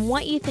from you and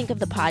what you think of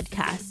the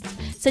podcast.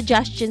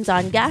 Suggestions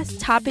on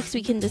guests, topics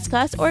we can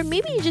discuss, or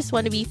maybe you just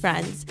want to be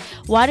friends.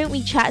 Why don't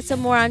we chat some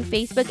more on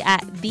Facebook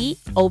at The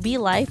OB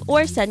Life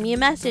or send me a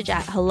message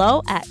at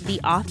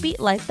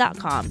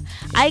hello@theoffbeatlife.com.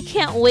 I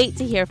can't wait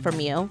to hear from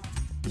you.